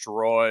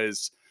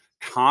destroys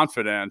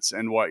confidence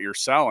in what you're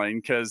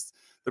selling. Because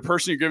the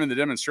person you're giving the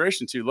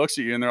demonstration to looks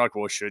at you and they're like,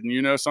 well, shouldn't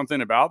you know something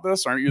about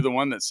this? Aren't you the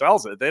one that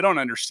sells it? They don't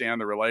understand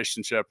the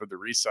relationship with the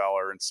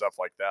reseller and stuff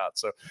like that.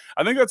 So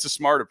I think that's a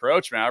smart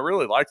approach, man. I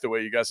really like the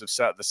way you guys have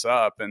set this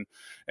up. And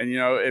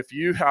if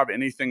you have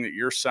anything that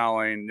you're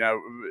selling,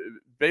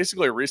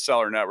 basically a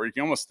reseller network, you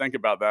can almost think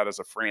about that as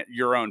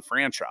your own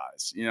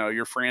franchise.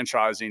 You're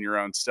franchising your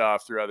own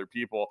stuff through other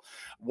people.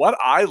 What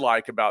I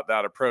like about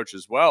that approach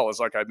as well is,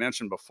 like I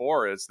mentioned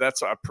before, is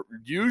that's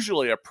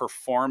usually a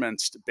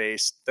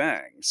performance-based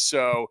thing.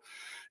 So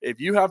if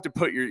you have to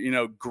put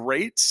your,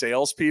 great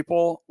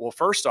salespeople, well,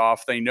 first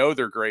off, they know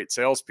they're great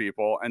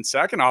salespeople. And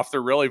second off,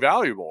 they're really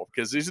valuable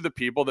because these are the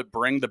people that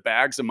bring the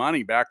bags of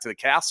money back to the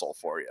castle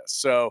for you.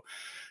 So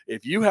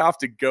if you have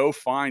to go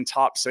find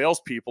top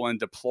salespeople and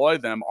deploy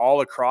them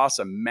all across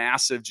a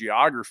massive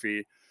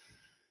geography,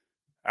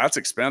 that's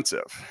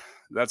expensive.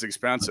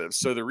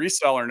 So the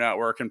reseller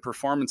network and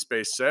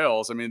performance-based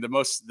sales, I mean, the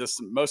most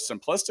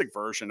simplistic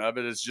version of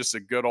it is just a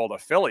good old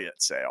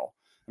affiliate sale.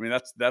 I mean,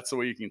 that's the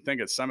way you can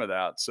think of some of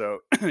that. So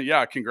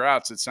yeah,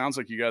 congrats. It sounds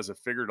like you guys have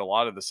figured a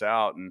lot of this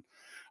out. And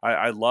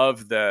I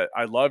love that.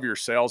 I love your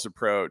sales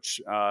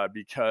approach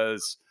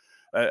because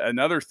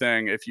another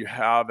thing, if you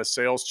have a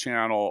sales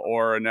channel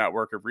or a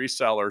network of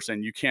resellers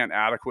and you can't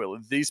adequately,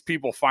 these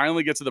people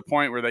finally get to the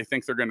point where they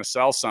think they're going to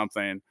sell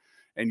something,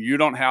 and you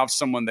don't have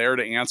someone there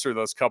to answer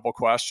those couple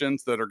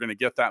questions that are going to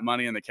get that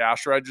money in the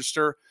cash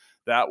register,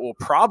 that will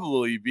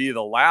probably be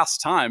the last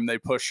time they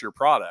push your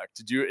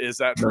product. Is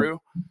that true?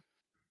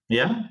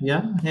 Yeah.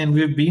 And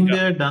we've been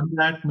there, done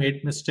that,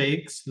 made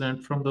mistakes,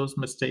 learned from those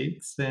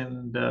mistakes.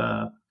 And,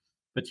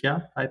 but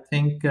yeah, I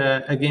think,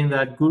 again,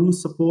 that guru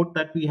support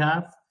that we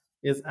have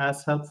is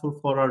as helpful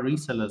for our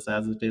resellers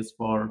as it is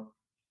for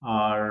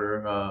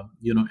our,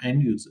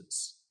 end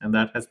users. And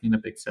that has been a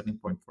big selling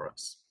point for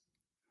us.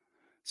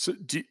 So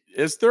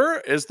is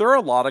there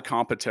a lot of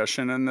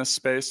competition in this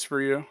space for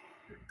you?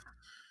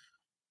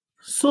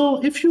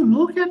 So if you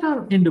look at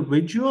our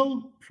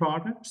individual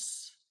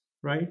products,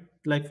 right?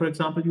 Like, for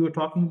example, you were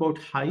talking about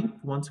Hype,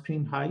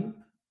 OneScreen Hype.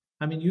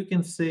 I mean, you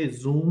can say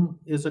Zoom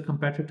is a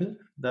competitor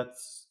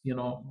that's,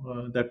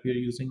 that we're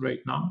using right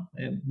now,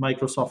 and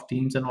Microsoft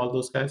Teams and all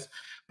those guys.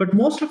 But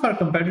most of our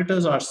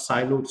competitors are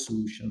siloed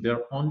solutions.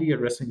 They're only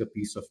addressing a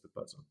piece of the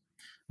puzzle.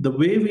 The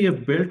way we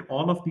have built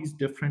all of these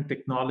different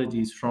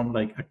technologies, from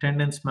like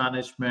attendance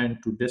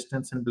management to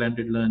distance and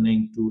blended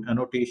learning to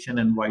annotation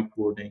and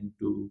whiteboarding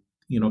to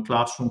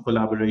classroom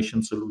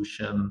collaboration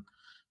solution,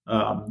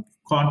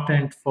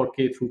 content for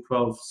K through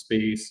 12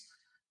 space,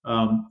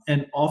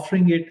 and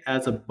offering it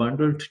as a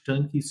bundled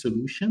turnkey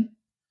solution.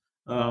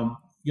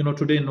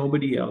 Today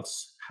nobody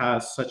else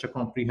has such a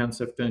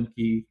comprehensive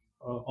turnkey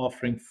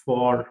offering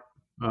for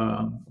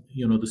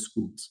the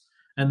schools,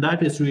 and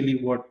that is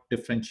really what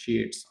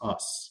differentiates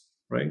us,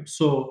 right?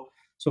 So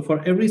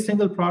for every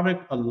single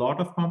product, a lot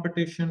of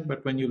competition,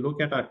 but when you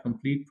look at our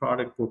complete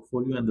product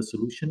portfolio and the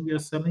solution we are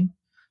selling,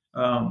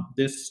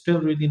 there's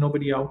still really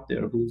nobody out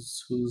there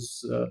who's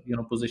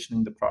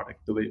positioning the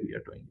product the way we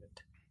are doing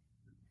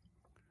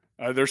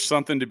it. There's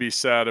something to be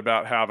said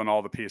about having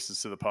all the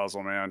pieces to the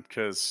puzzle, man.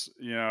 Because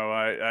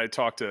I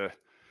talked to,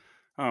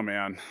 oh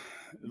man,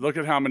 look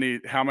at how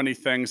many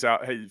things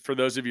out. Hey, for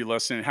those of you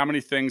listening, how many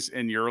things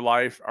in your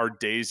life are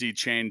daisy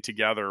chained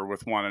together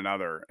with one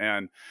another?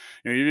 And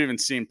you've even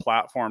seen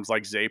platforms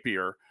like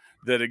Zapier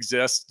that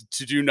exist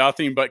to do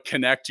nothing but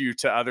connect you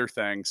to other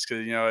things.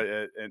 Because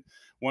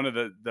one of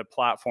the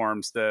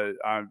platforms that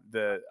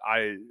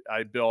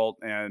I built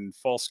and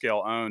Full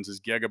Scale owns is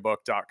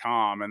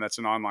gigabook.com, and that's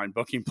an online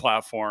booking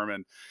platform.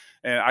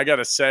 And I got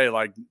to say,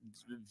 like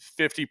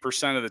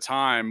 50% of the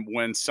time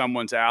when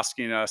someone's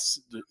asking us,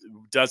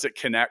 does it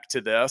connect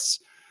to this?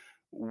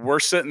 We're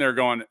sitting there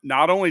going,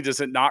 not only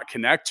does it not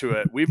connect to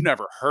it, we've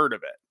never heard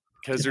of it.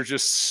 because there's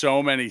just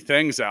so many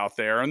things out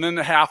there, and then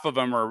half of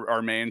them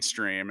are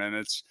mainstream, and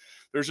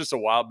there's just a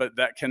while, but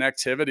that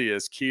connectivity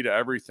is key to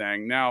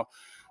everything. Now,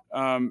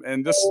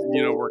 and this,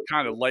 we're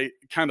kind of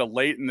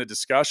late in the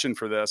discussion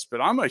for this, but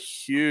I'm a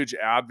huge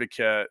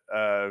advocate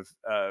of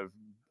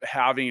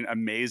having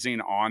amazing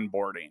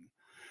onboarding.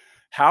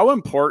 How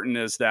important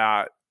is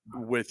that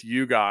with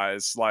you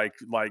guys? Like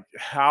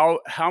how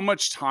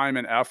much time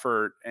and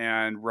effort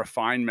and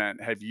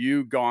refinement have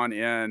you gone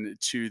in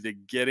to the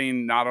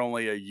getting not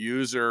only a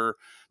user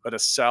but a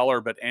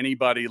seller, but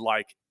anybody,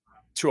 like,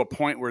 to a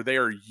point where they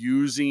are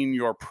using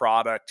your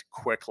product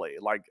quickly?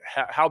 Like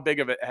how big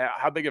of an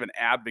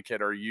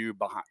advocate are you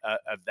behind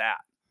of that?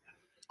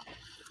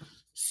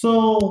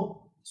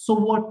 So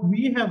what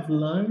we have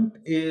learned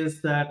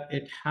is that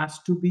it has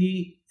to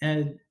be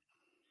an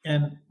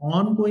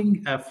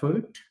ongoing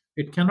effort.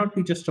 It cannot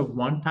be just a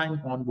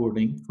one-time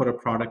onboarding for a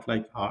product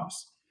like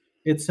ours.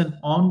 It's an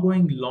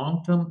ongoing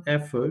long-term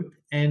effort,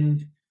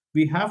 and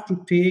we have to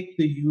take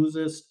the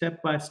users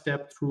step by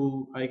step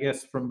through, I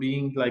guess, from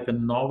being like a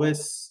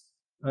novice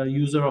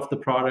user of the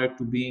product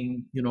to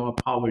being, a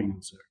power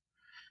user.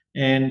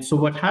 And so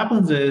what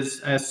happens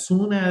is, as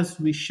soon as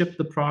we ship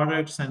the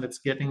products and it's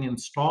getting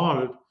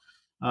installed,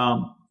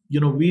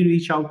 we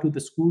reach out to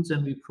the schools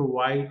and we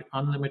provide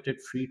unlimited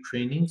free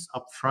trainings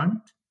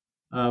upfront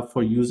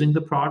for using the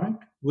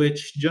product,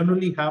 which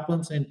generally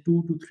happens in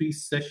 2 to 3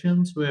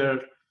 sessions. Where,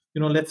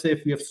 let's say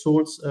if we have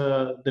sold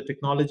the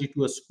technology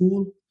to a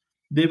school,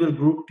 they will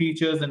group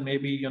teachers and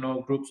maybe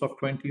groups of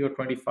 20 or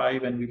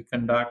 25, and we'll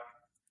conduct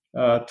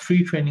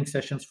 3 training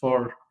sessions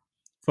for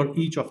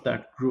each of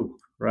that group,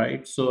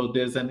 right? So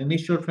there's an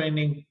initial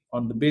training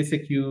on the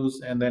basic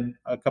use, and then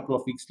a couple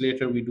of weeks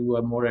later, we do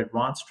a more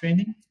advanced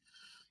training.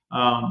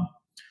 Um,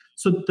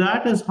 so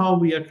that is how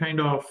we are kind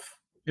of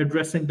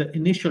addressing the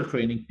initial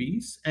training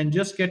piece and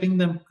just getting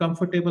them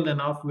comfortable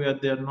enough where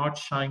they're not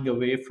shying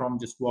away from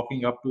just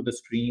walking up to the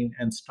screen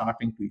and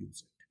starting to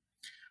use it.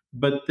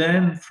 But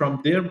then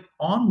from there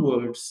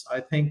onwards,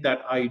 I think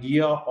that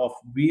idea of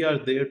we are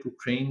there to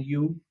train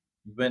you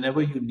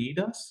whenever you need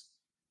us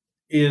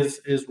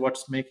is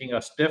what's making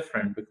us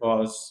different,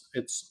 because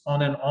it's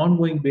on an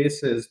ongoing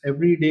basis.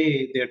 Every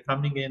day they're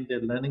coming in,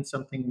 they're learning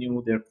something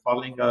new, they're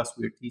calling us,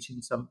 we're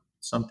teaching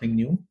something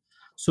new.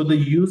 So the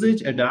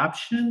usage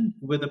adaption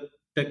with a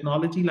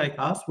technology like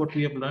us, what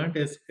we have learned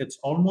is it's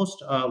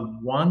almost a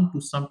 1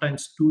 to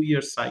sometimes 2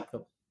 year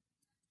cycle,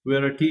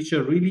 where a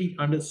teacher really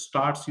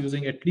starts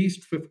using at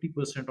least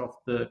 50% of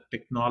the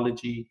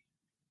technology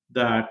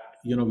that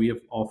we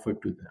have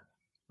offered to them,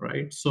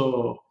 right?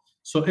 So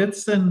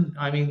it's an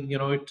I mean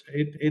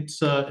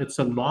it's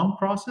a long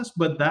process,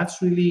 but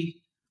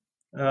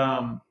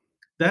um,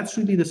 that's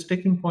really the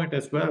sticking point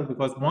as well,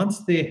 because once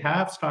they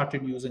have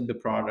started using the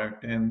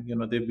product and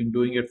they've been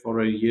doing it for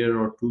a year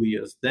or 2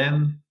 years,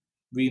 then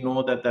we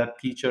know that that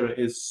teacher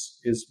is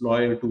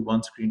loyal to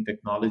OneScreen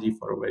technology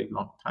for a very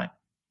long time.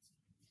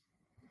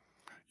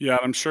 Yeah,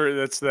 I'm sure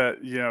that's that,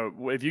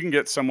 if you can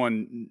get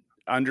someone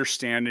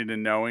understanding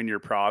and knowing your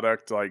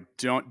product, like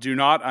do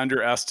not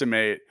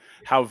underestimate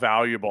how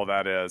valuable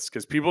that is,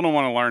 because people don't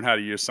want to learn how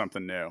to use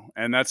something new.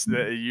 And that's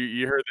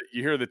you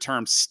hear the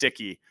term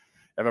sticky.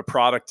 If a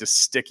product is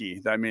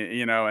sticky, I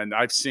mean, and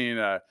I've seen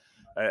at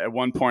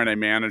one point I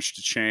managed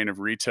a chain of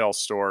retail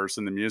stores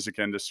in the music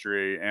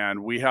industry,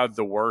 and we had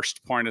the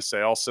worst point of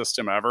sale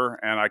system ever.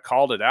 And I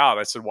called it out.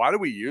 I said, "Why do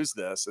we use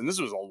this?" And this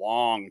was a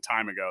long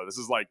time ago. This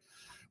is like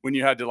when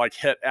you had to like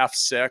hit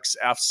F6,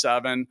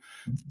 F7,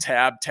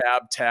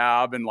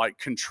 tab, and like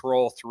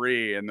Control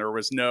 3, and there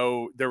was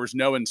no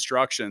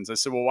instructions. I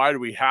said, "Well, why do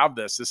we have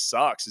this? This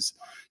sucks." It's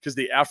because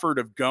the effort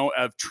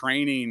of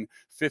training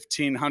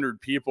 1,500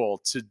 people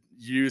to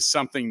use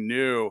something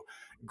new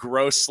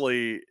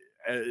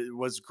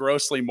was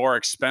grossly more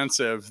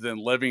expensive than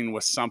living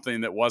with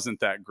something that wasn't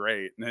that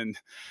great. And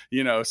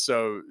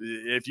so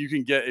if you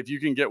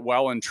can get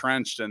well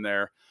entrenched in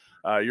there,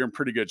 you're in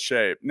pretty good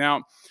shape.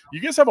 Now, you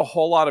guys have a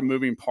whole lot of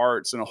moving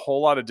parts and a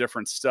whole lot of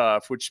different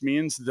stuff, which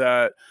means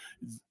that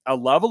a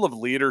level of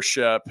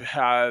leadership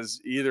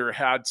has either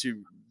had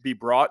to be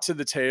brought to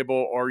the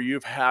table or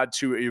you've had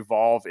to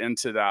evolve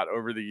into that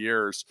over the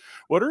years.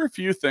 What are a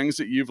few things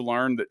that you've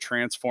learned that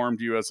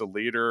transformed you as a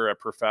leader, a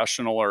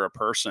professional, or a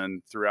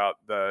person throughout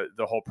the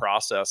whole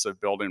process of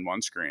building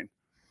OneScreen?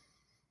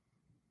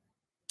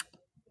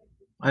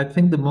 I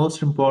think the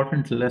most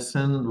important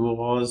lesson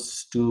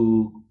was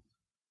to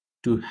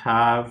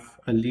have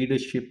a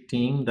leadership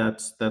team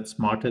that's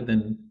smarter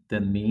than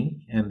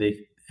me,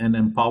 and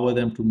empower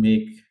them to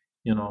make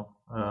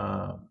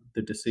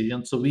the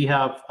decision. So we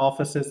have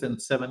offices in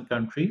 7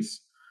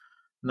 countries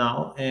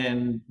now,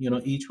 and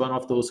each one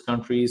of those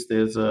countries,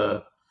 there's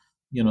a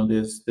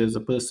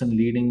person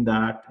leading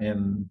that.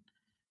 And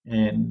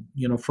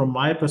from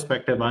my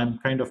perspective, I'm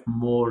kind of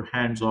more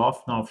hands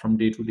off now from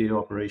day-to-day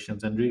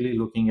operations and really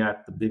looking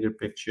at the bigger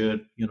picture,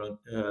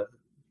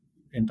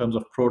 in terms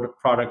of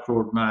product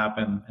roadmap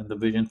and the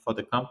vision for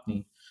the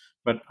company.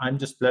 But I'm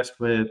just blessed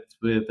with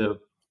a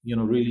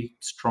really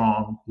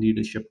strong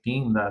leadership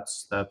team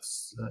that's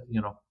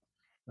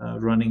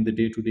running the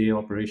day-to-day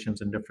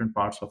operations in different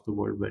parts of the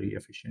world very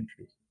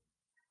efficiently.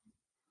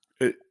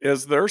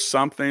 Is there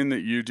something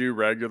that you do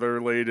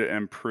regularly to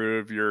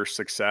improve your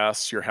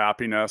success, your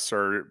happiness,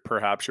 or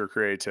perhaps your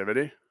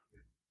creativity?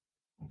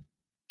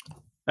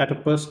 At a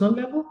personal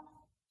level?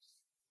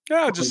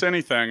 Yeah, just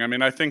anything. I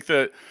mean, I think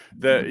that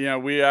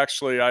we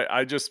actually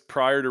I just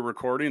prior to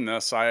recording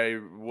this, I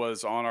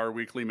was on our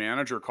weekly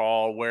manager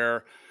call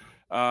where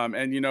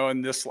and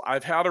in this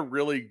I've had a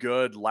really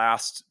good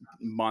last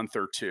month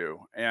or two,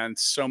 and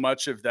so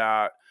much of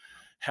that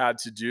had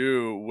to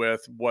do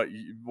with what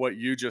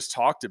you just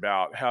talked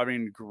about,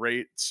 having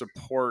great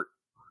support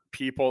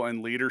people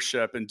and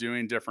leadership and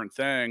doing different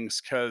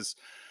things, because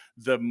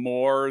the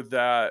more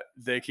that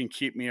they can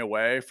keep me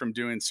away from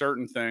doing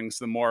certain things,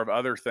 the more of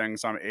other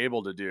things I'm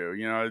able to do.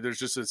 There's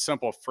just a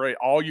simple phrase: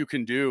 all you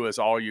can do is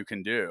all you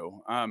can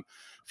do.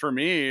 For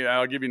me,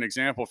 I'll give you an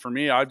example. For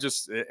me,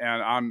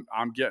 and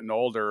I'm getting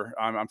older.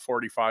 I'm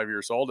 45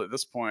 years old at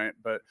this point,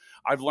 but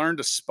I've learned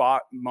to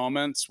spot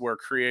moments where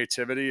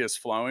creativity is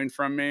flowing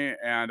from me,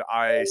 and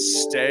I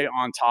stay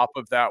on top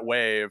of that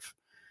wave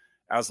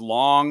as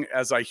long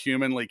as I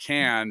humanly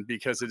can,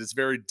 because it is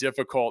very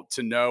difficult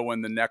to know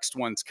when the next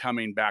one's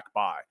coming back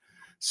by.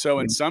 So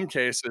in some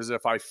cases,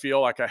 if I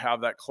feel like I have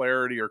that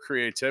clarity or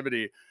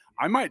creativity,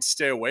 I might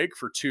stay awake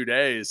for 2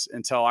 days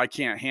until I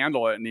can't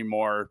handle it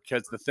anymore,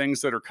 because the things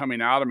that are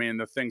coming out of me and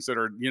the things that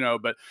are,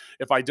 but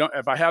if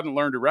I hadn't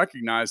learned to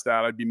recognize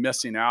that, I'd be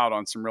missing out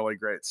on some really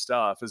great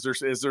stuff. Is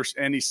there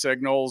any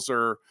signals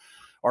or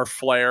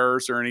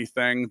flares or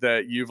anything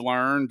that you've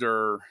learned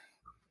or?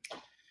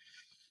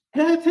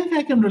 Yeah, I think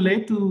I can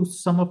relate to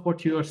some of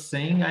what you're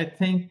saying. I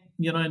think,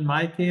 in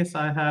my case,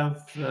 I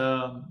have,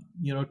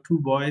 two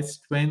boys,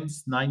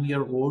 twins,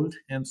 9-year-old.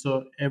 And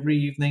so every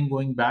evening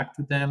going back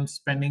to them,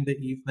 spending the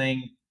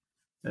evening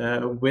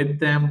with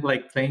them,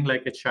 like playing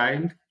like a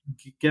child,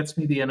 gets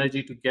me the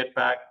energy to get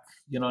back,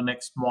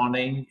 next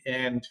morning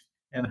and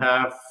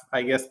have,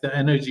 I guess, the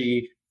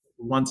energy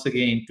once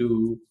again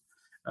to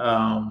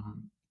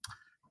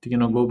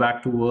go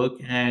back to work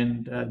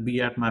and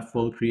be at my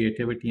full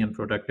creativity and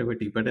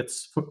productivity. But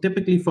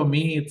typically for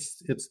me,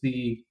 it's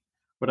the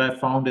what I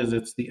found is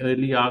it's the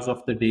early hours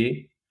of the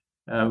day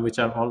which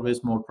are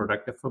always more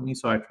productive for me.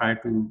 So I try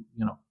to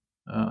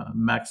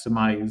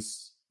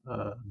maximize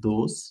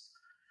those,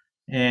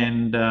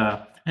 and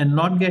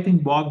not getting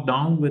bogged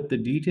down with the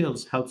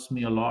details helps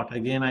me a lot.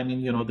 Again, I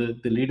mean,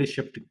 the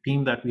leadership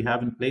team that we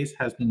have in place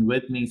has been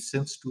with me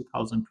since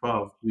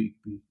 2012. We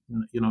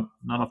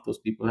none of those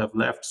people have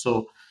left,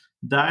 so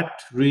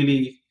that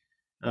really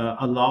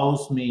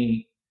allows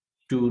me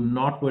to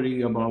not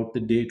worry about the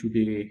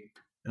day-to-day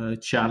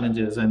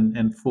challenges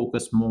and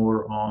focus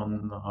more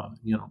on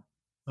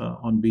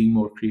being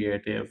more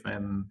creative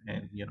and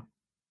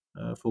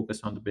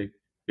focus on the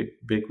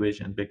big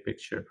vision, big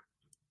picture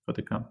for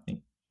the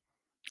company.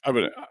 I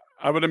would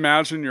I would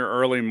imagine your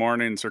early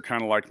mornings are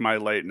kind of like my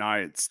late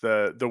nights.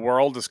 The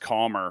world is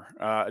calmer.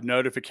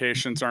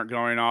 Notifications aren't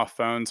going off,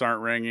 phones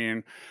aren't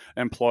ringing,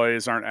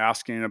 employees aren't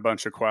asking a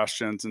bunch of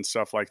questions and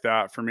stuff like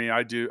that. For me,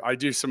 I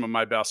do some of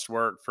my best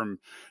work from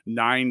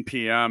 9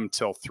 p.m.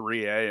 till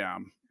 3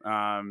 a.m.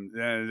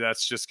 And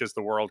that's just because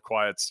the world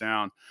quiets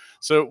down.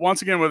 So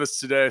once again with us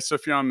today,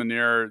 Sufian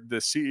Munir, the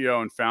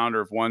CEO and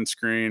founder of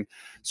OneScreen.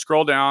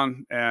 Scroll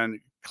down and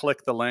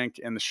click the link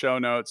in the show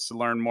notes to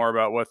learn more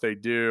about what they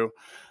do.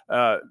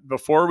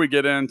 Before we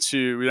get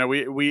into,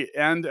 we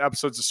end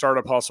episodes of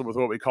Startup Hustle with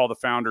what we call the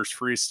Founders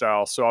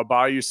Freestyle. So I'll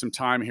buy you some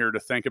time here to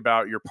think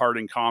about your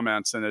parting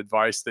comments and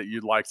advice that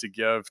you'd like to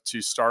give to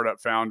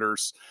startup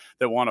founders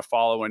that want to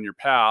follow in your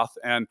path.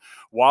 And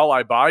while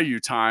I buy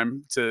you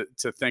time to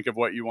think of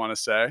what you want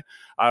to say,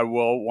 I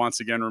will once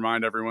again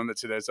remind everyone that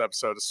today's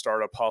episode of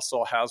Startup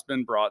Hustle has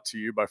been brought to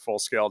you by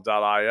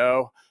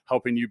Fullscale.io,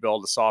 helping you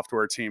build a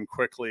software team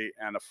quickly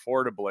and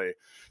affordably.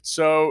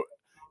 So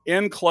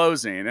in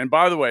closing, and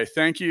by the way,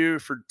 thank you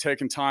for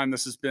taking time.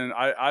 This has been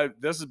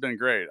this has been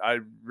great. I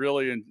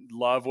really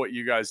love what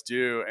you guys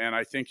do, and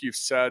I think you've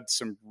said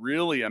some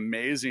really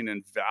amazing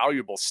and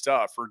valuable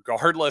stuff,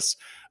 regardless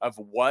of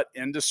what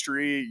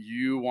industry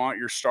you want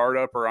your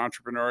startup or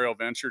entrepreneurial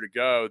venture to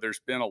go. There's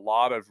been a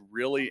lot of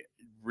really,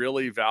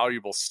 really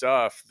valuable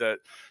stuff that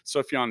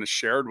Sufian has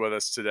shared with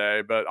us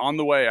today. But on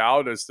the way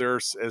out, is there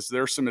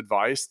some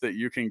advice that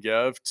you can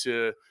give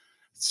to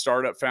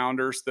startup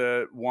founders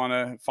that want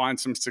to find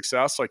some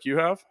success like you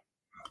have?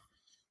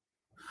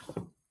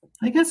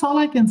 I guess all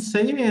I can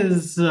say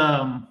is,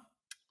 this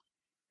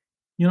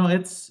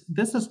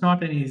is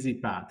not an easy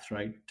path,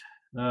 right?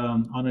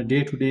 On a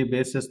day-to-day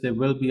basis, there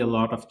will be a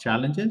lot of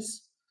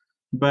challenges.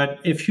 But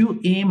if you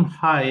aim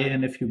high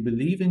and if you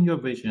believe in your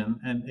vision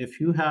and if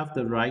you have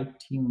the right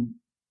team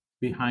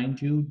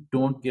behind you,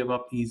 don't give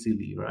up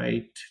easily,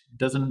 right?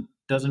 Doesn't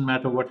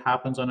matter what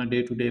happens on a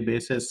day-to-day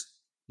basis.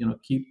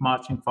 Keep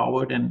marching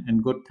forward,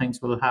 and good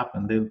things will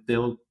happen.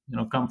 They'll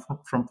come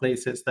from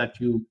places that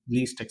you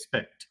least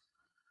expect.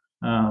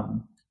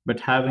 But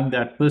having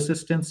that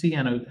persistency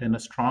and a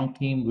strong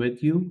team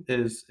with you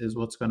is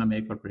what's going to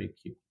make or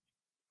break you.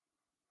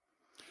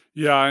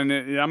 Yeah, and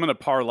I'm going to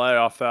parlay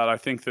off that. I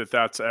think that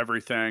that's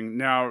everything.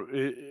 Now,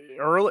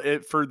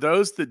 for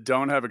those that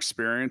don't have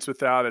experience with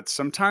that, it's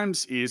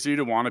sometimes easy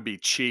to want to be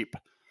cheap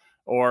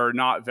or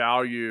not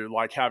value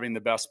like having the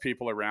best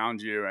people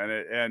around you,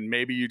 and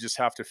maybe you just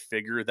have to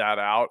figure that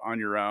out on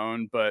your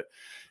own. But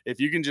if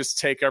you can just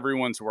take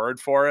everyone's word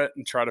for it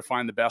and try to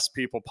find the best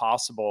people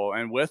possible,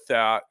 and with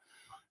that,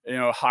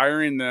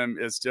 hiring them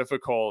is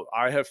difficult.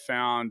 I have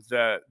found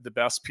that the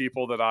best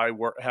people that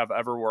have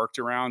ever worked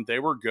around, they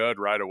were good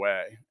right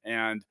away.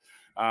 And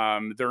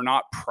they're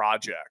not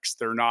projects.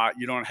 They're not,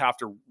 you don't have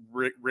to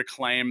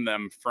reclaim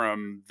them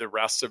from the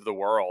rest of the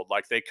world.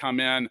 Like they come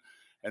in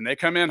and they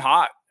come in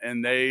hot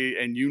and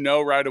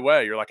right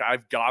away, you're like,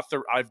 I've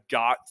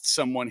got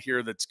someone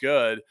here that's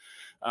good.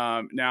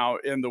 Now,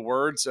 in the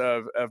words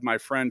of my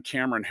friend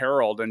Cameron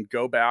Harold, and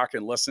go back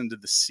and listen to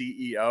the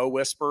CEO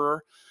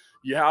Whisperer,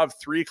 you have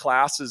three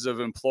classes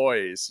of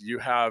employees. You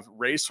have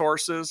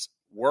racehorses,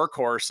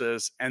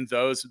 workhorses, and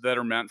those that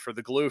are meant for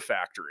the glue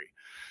factory.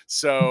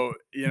 So,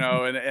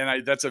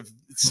 it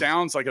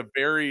sounds like a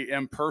very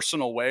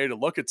impersonal way to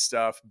look at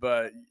stuff,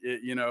 but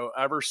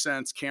ever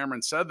since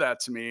Cameron said that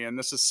to me, and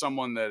this is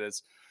someone that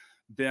has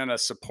been a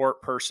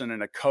support person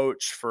and a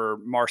coach for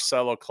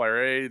Marcelo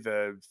Claret,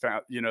 the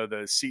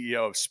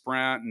CEO of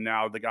Sprint, and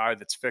now the guy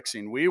that's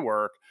fixing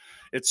WeWork,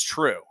 it's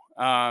true.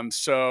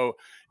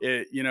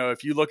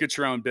 If you look at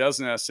your own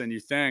business and you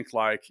think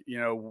like,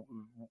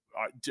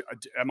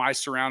 am I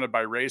surrounded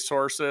by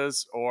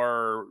racehorses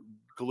or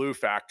glue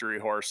factory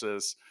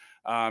horses?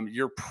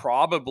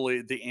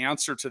 The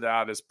answer to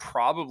that is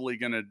probably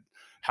going to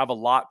have a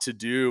lot to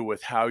do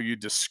with how you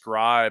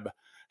describe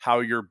how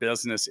your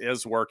business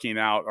is working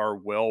out or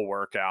will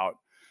work out.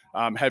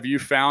 Have you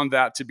found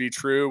that to be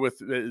true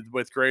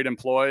with great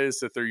employees,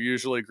 that they're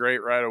usually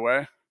great right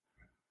away?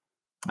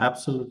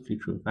 Absolutely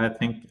true. I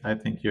think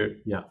you're,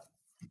 yeah.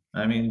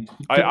 I mean,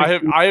 I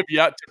have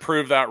yet to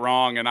prove that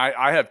wrong, and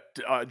I have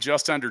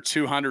just under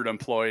 200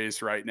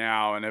 employees right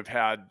now, and have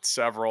had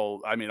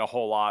several. I mean, a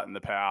whole lot in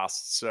the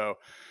past. So,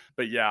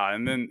 but yeah,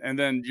 and then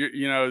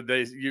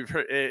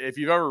if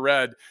you've ever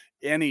read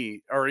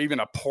any or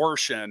even a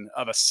portion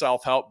of a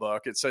self-help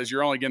book, it says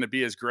you're only going to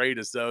be as great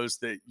as those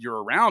that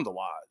you're around a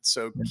lot.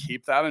 So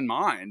keep that in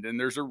mind, and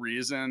there's a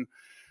reason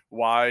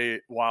why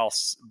while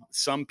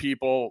some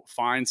people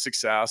find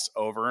success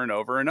over and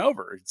over and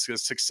over, it's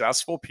because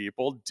successful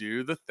people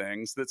do the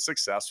things that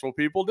successful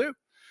people do.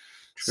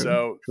 true,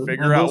 So true.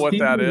 figure And out those what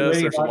people that are is.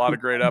 very There's a hard lot to of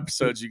great find too.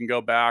 episodes you can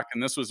go back,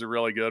 and this was a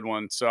really good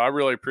one. So I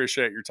really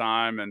appreciate your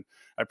time, and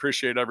I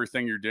appreciate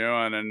everything you're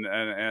doing,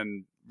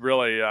 and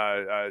really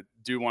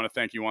do want to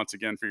thank you once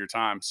again for your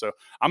time. So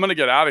I'm gonna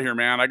get out of here,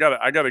 man. I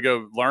gotta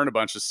go learn a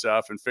bunch of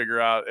stuff and figure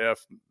out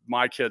if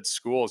my kid's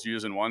school is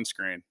using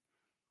OneScreen.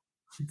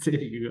 There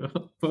you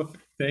go.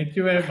 Perfect. Thank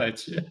you very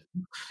much. Yep.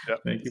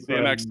 Thank you See for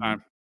you next having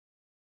me. time.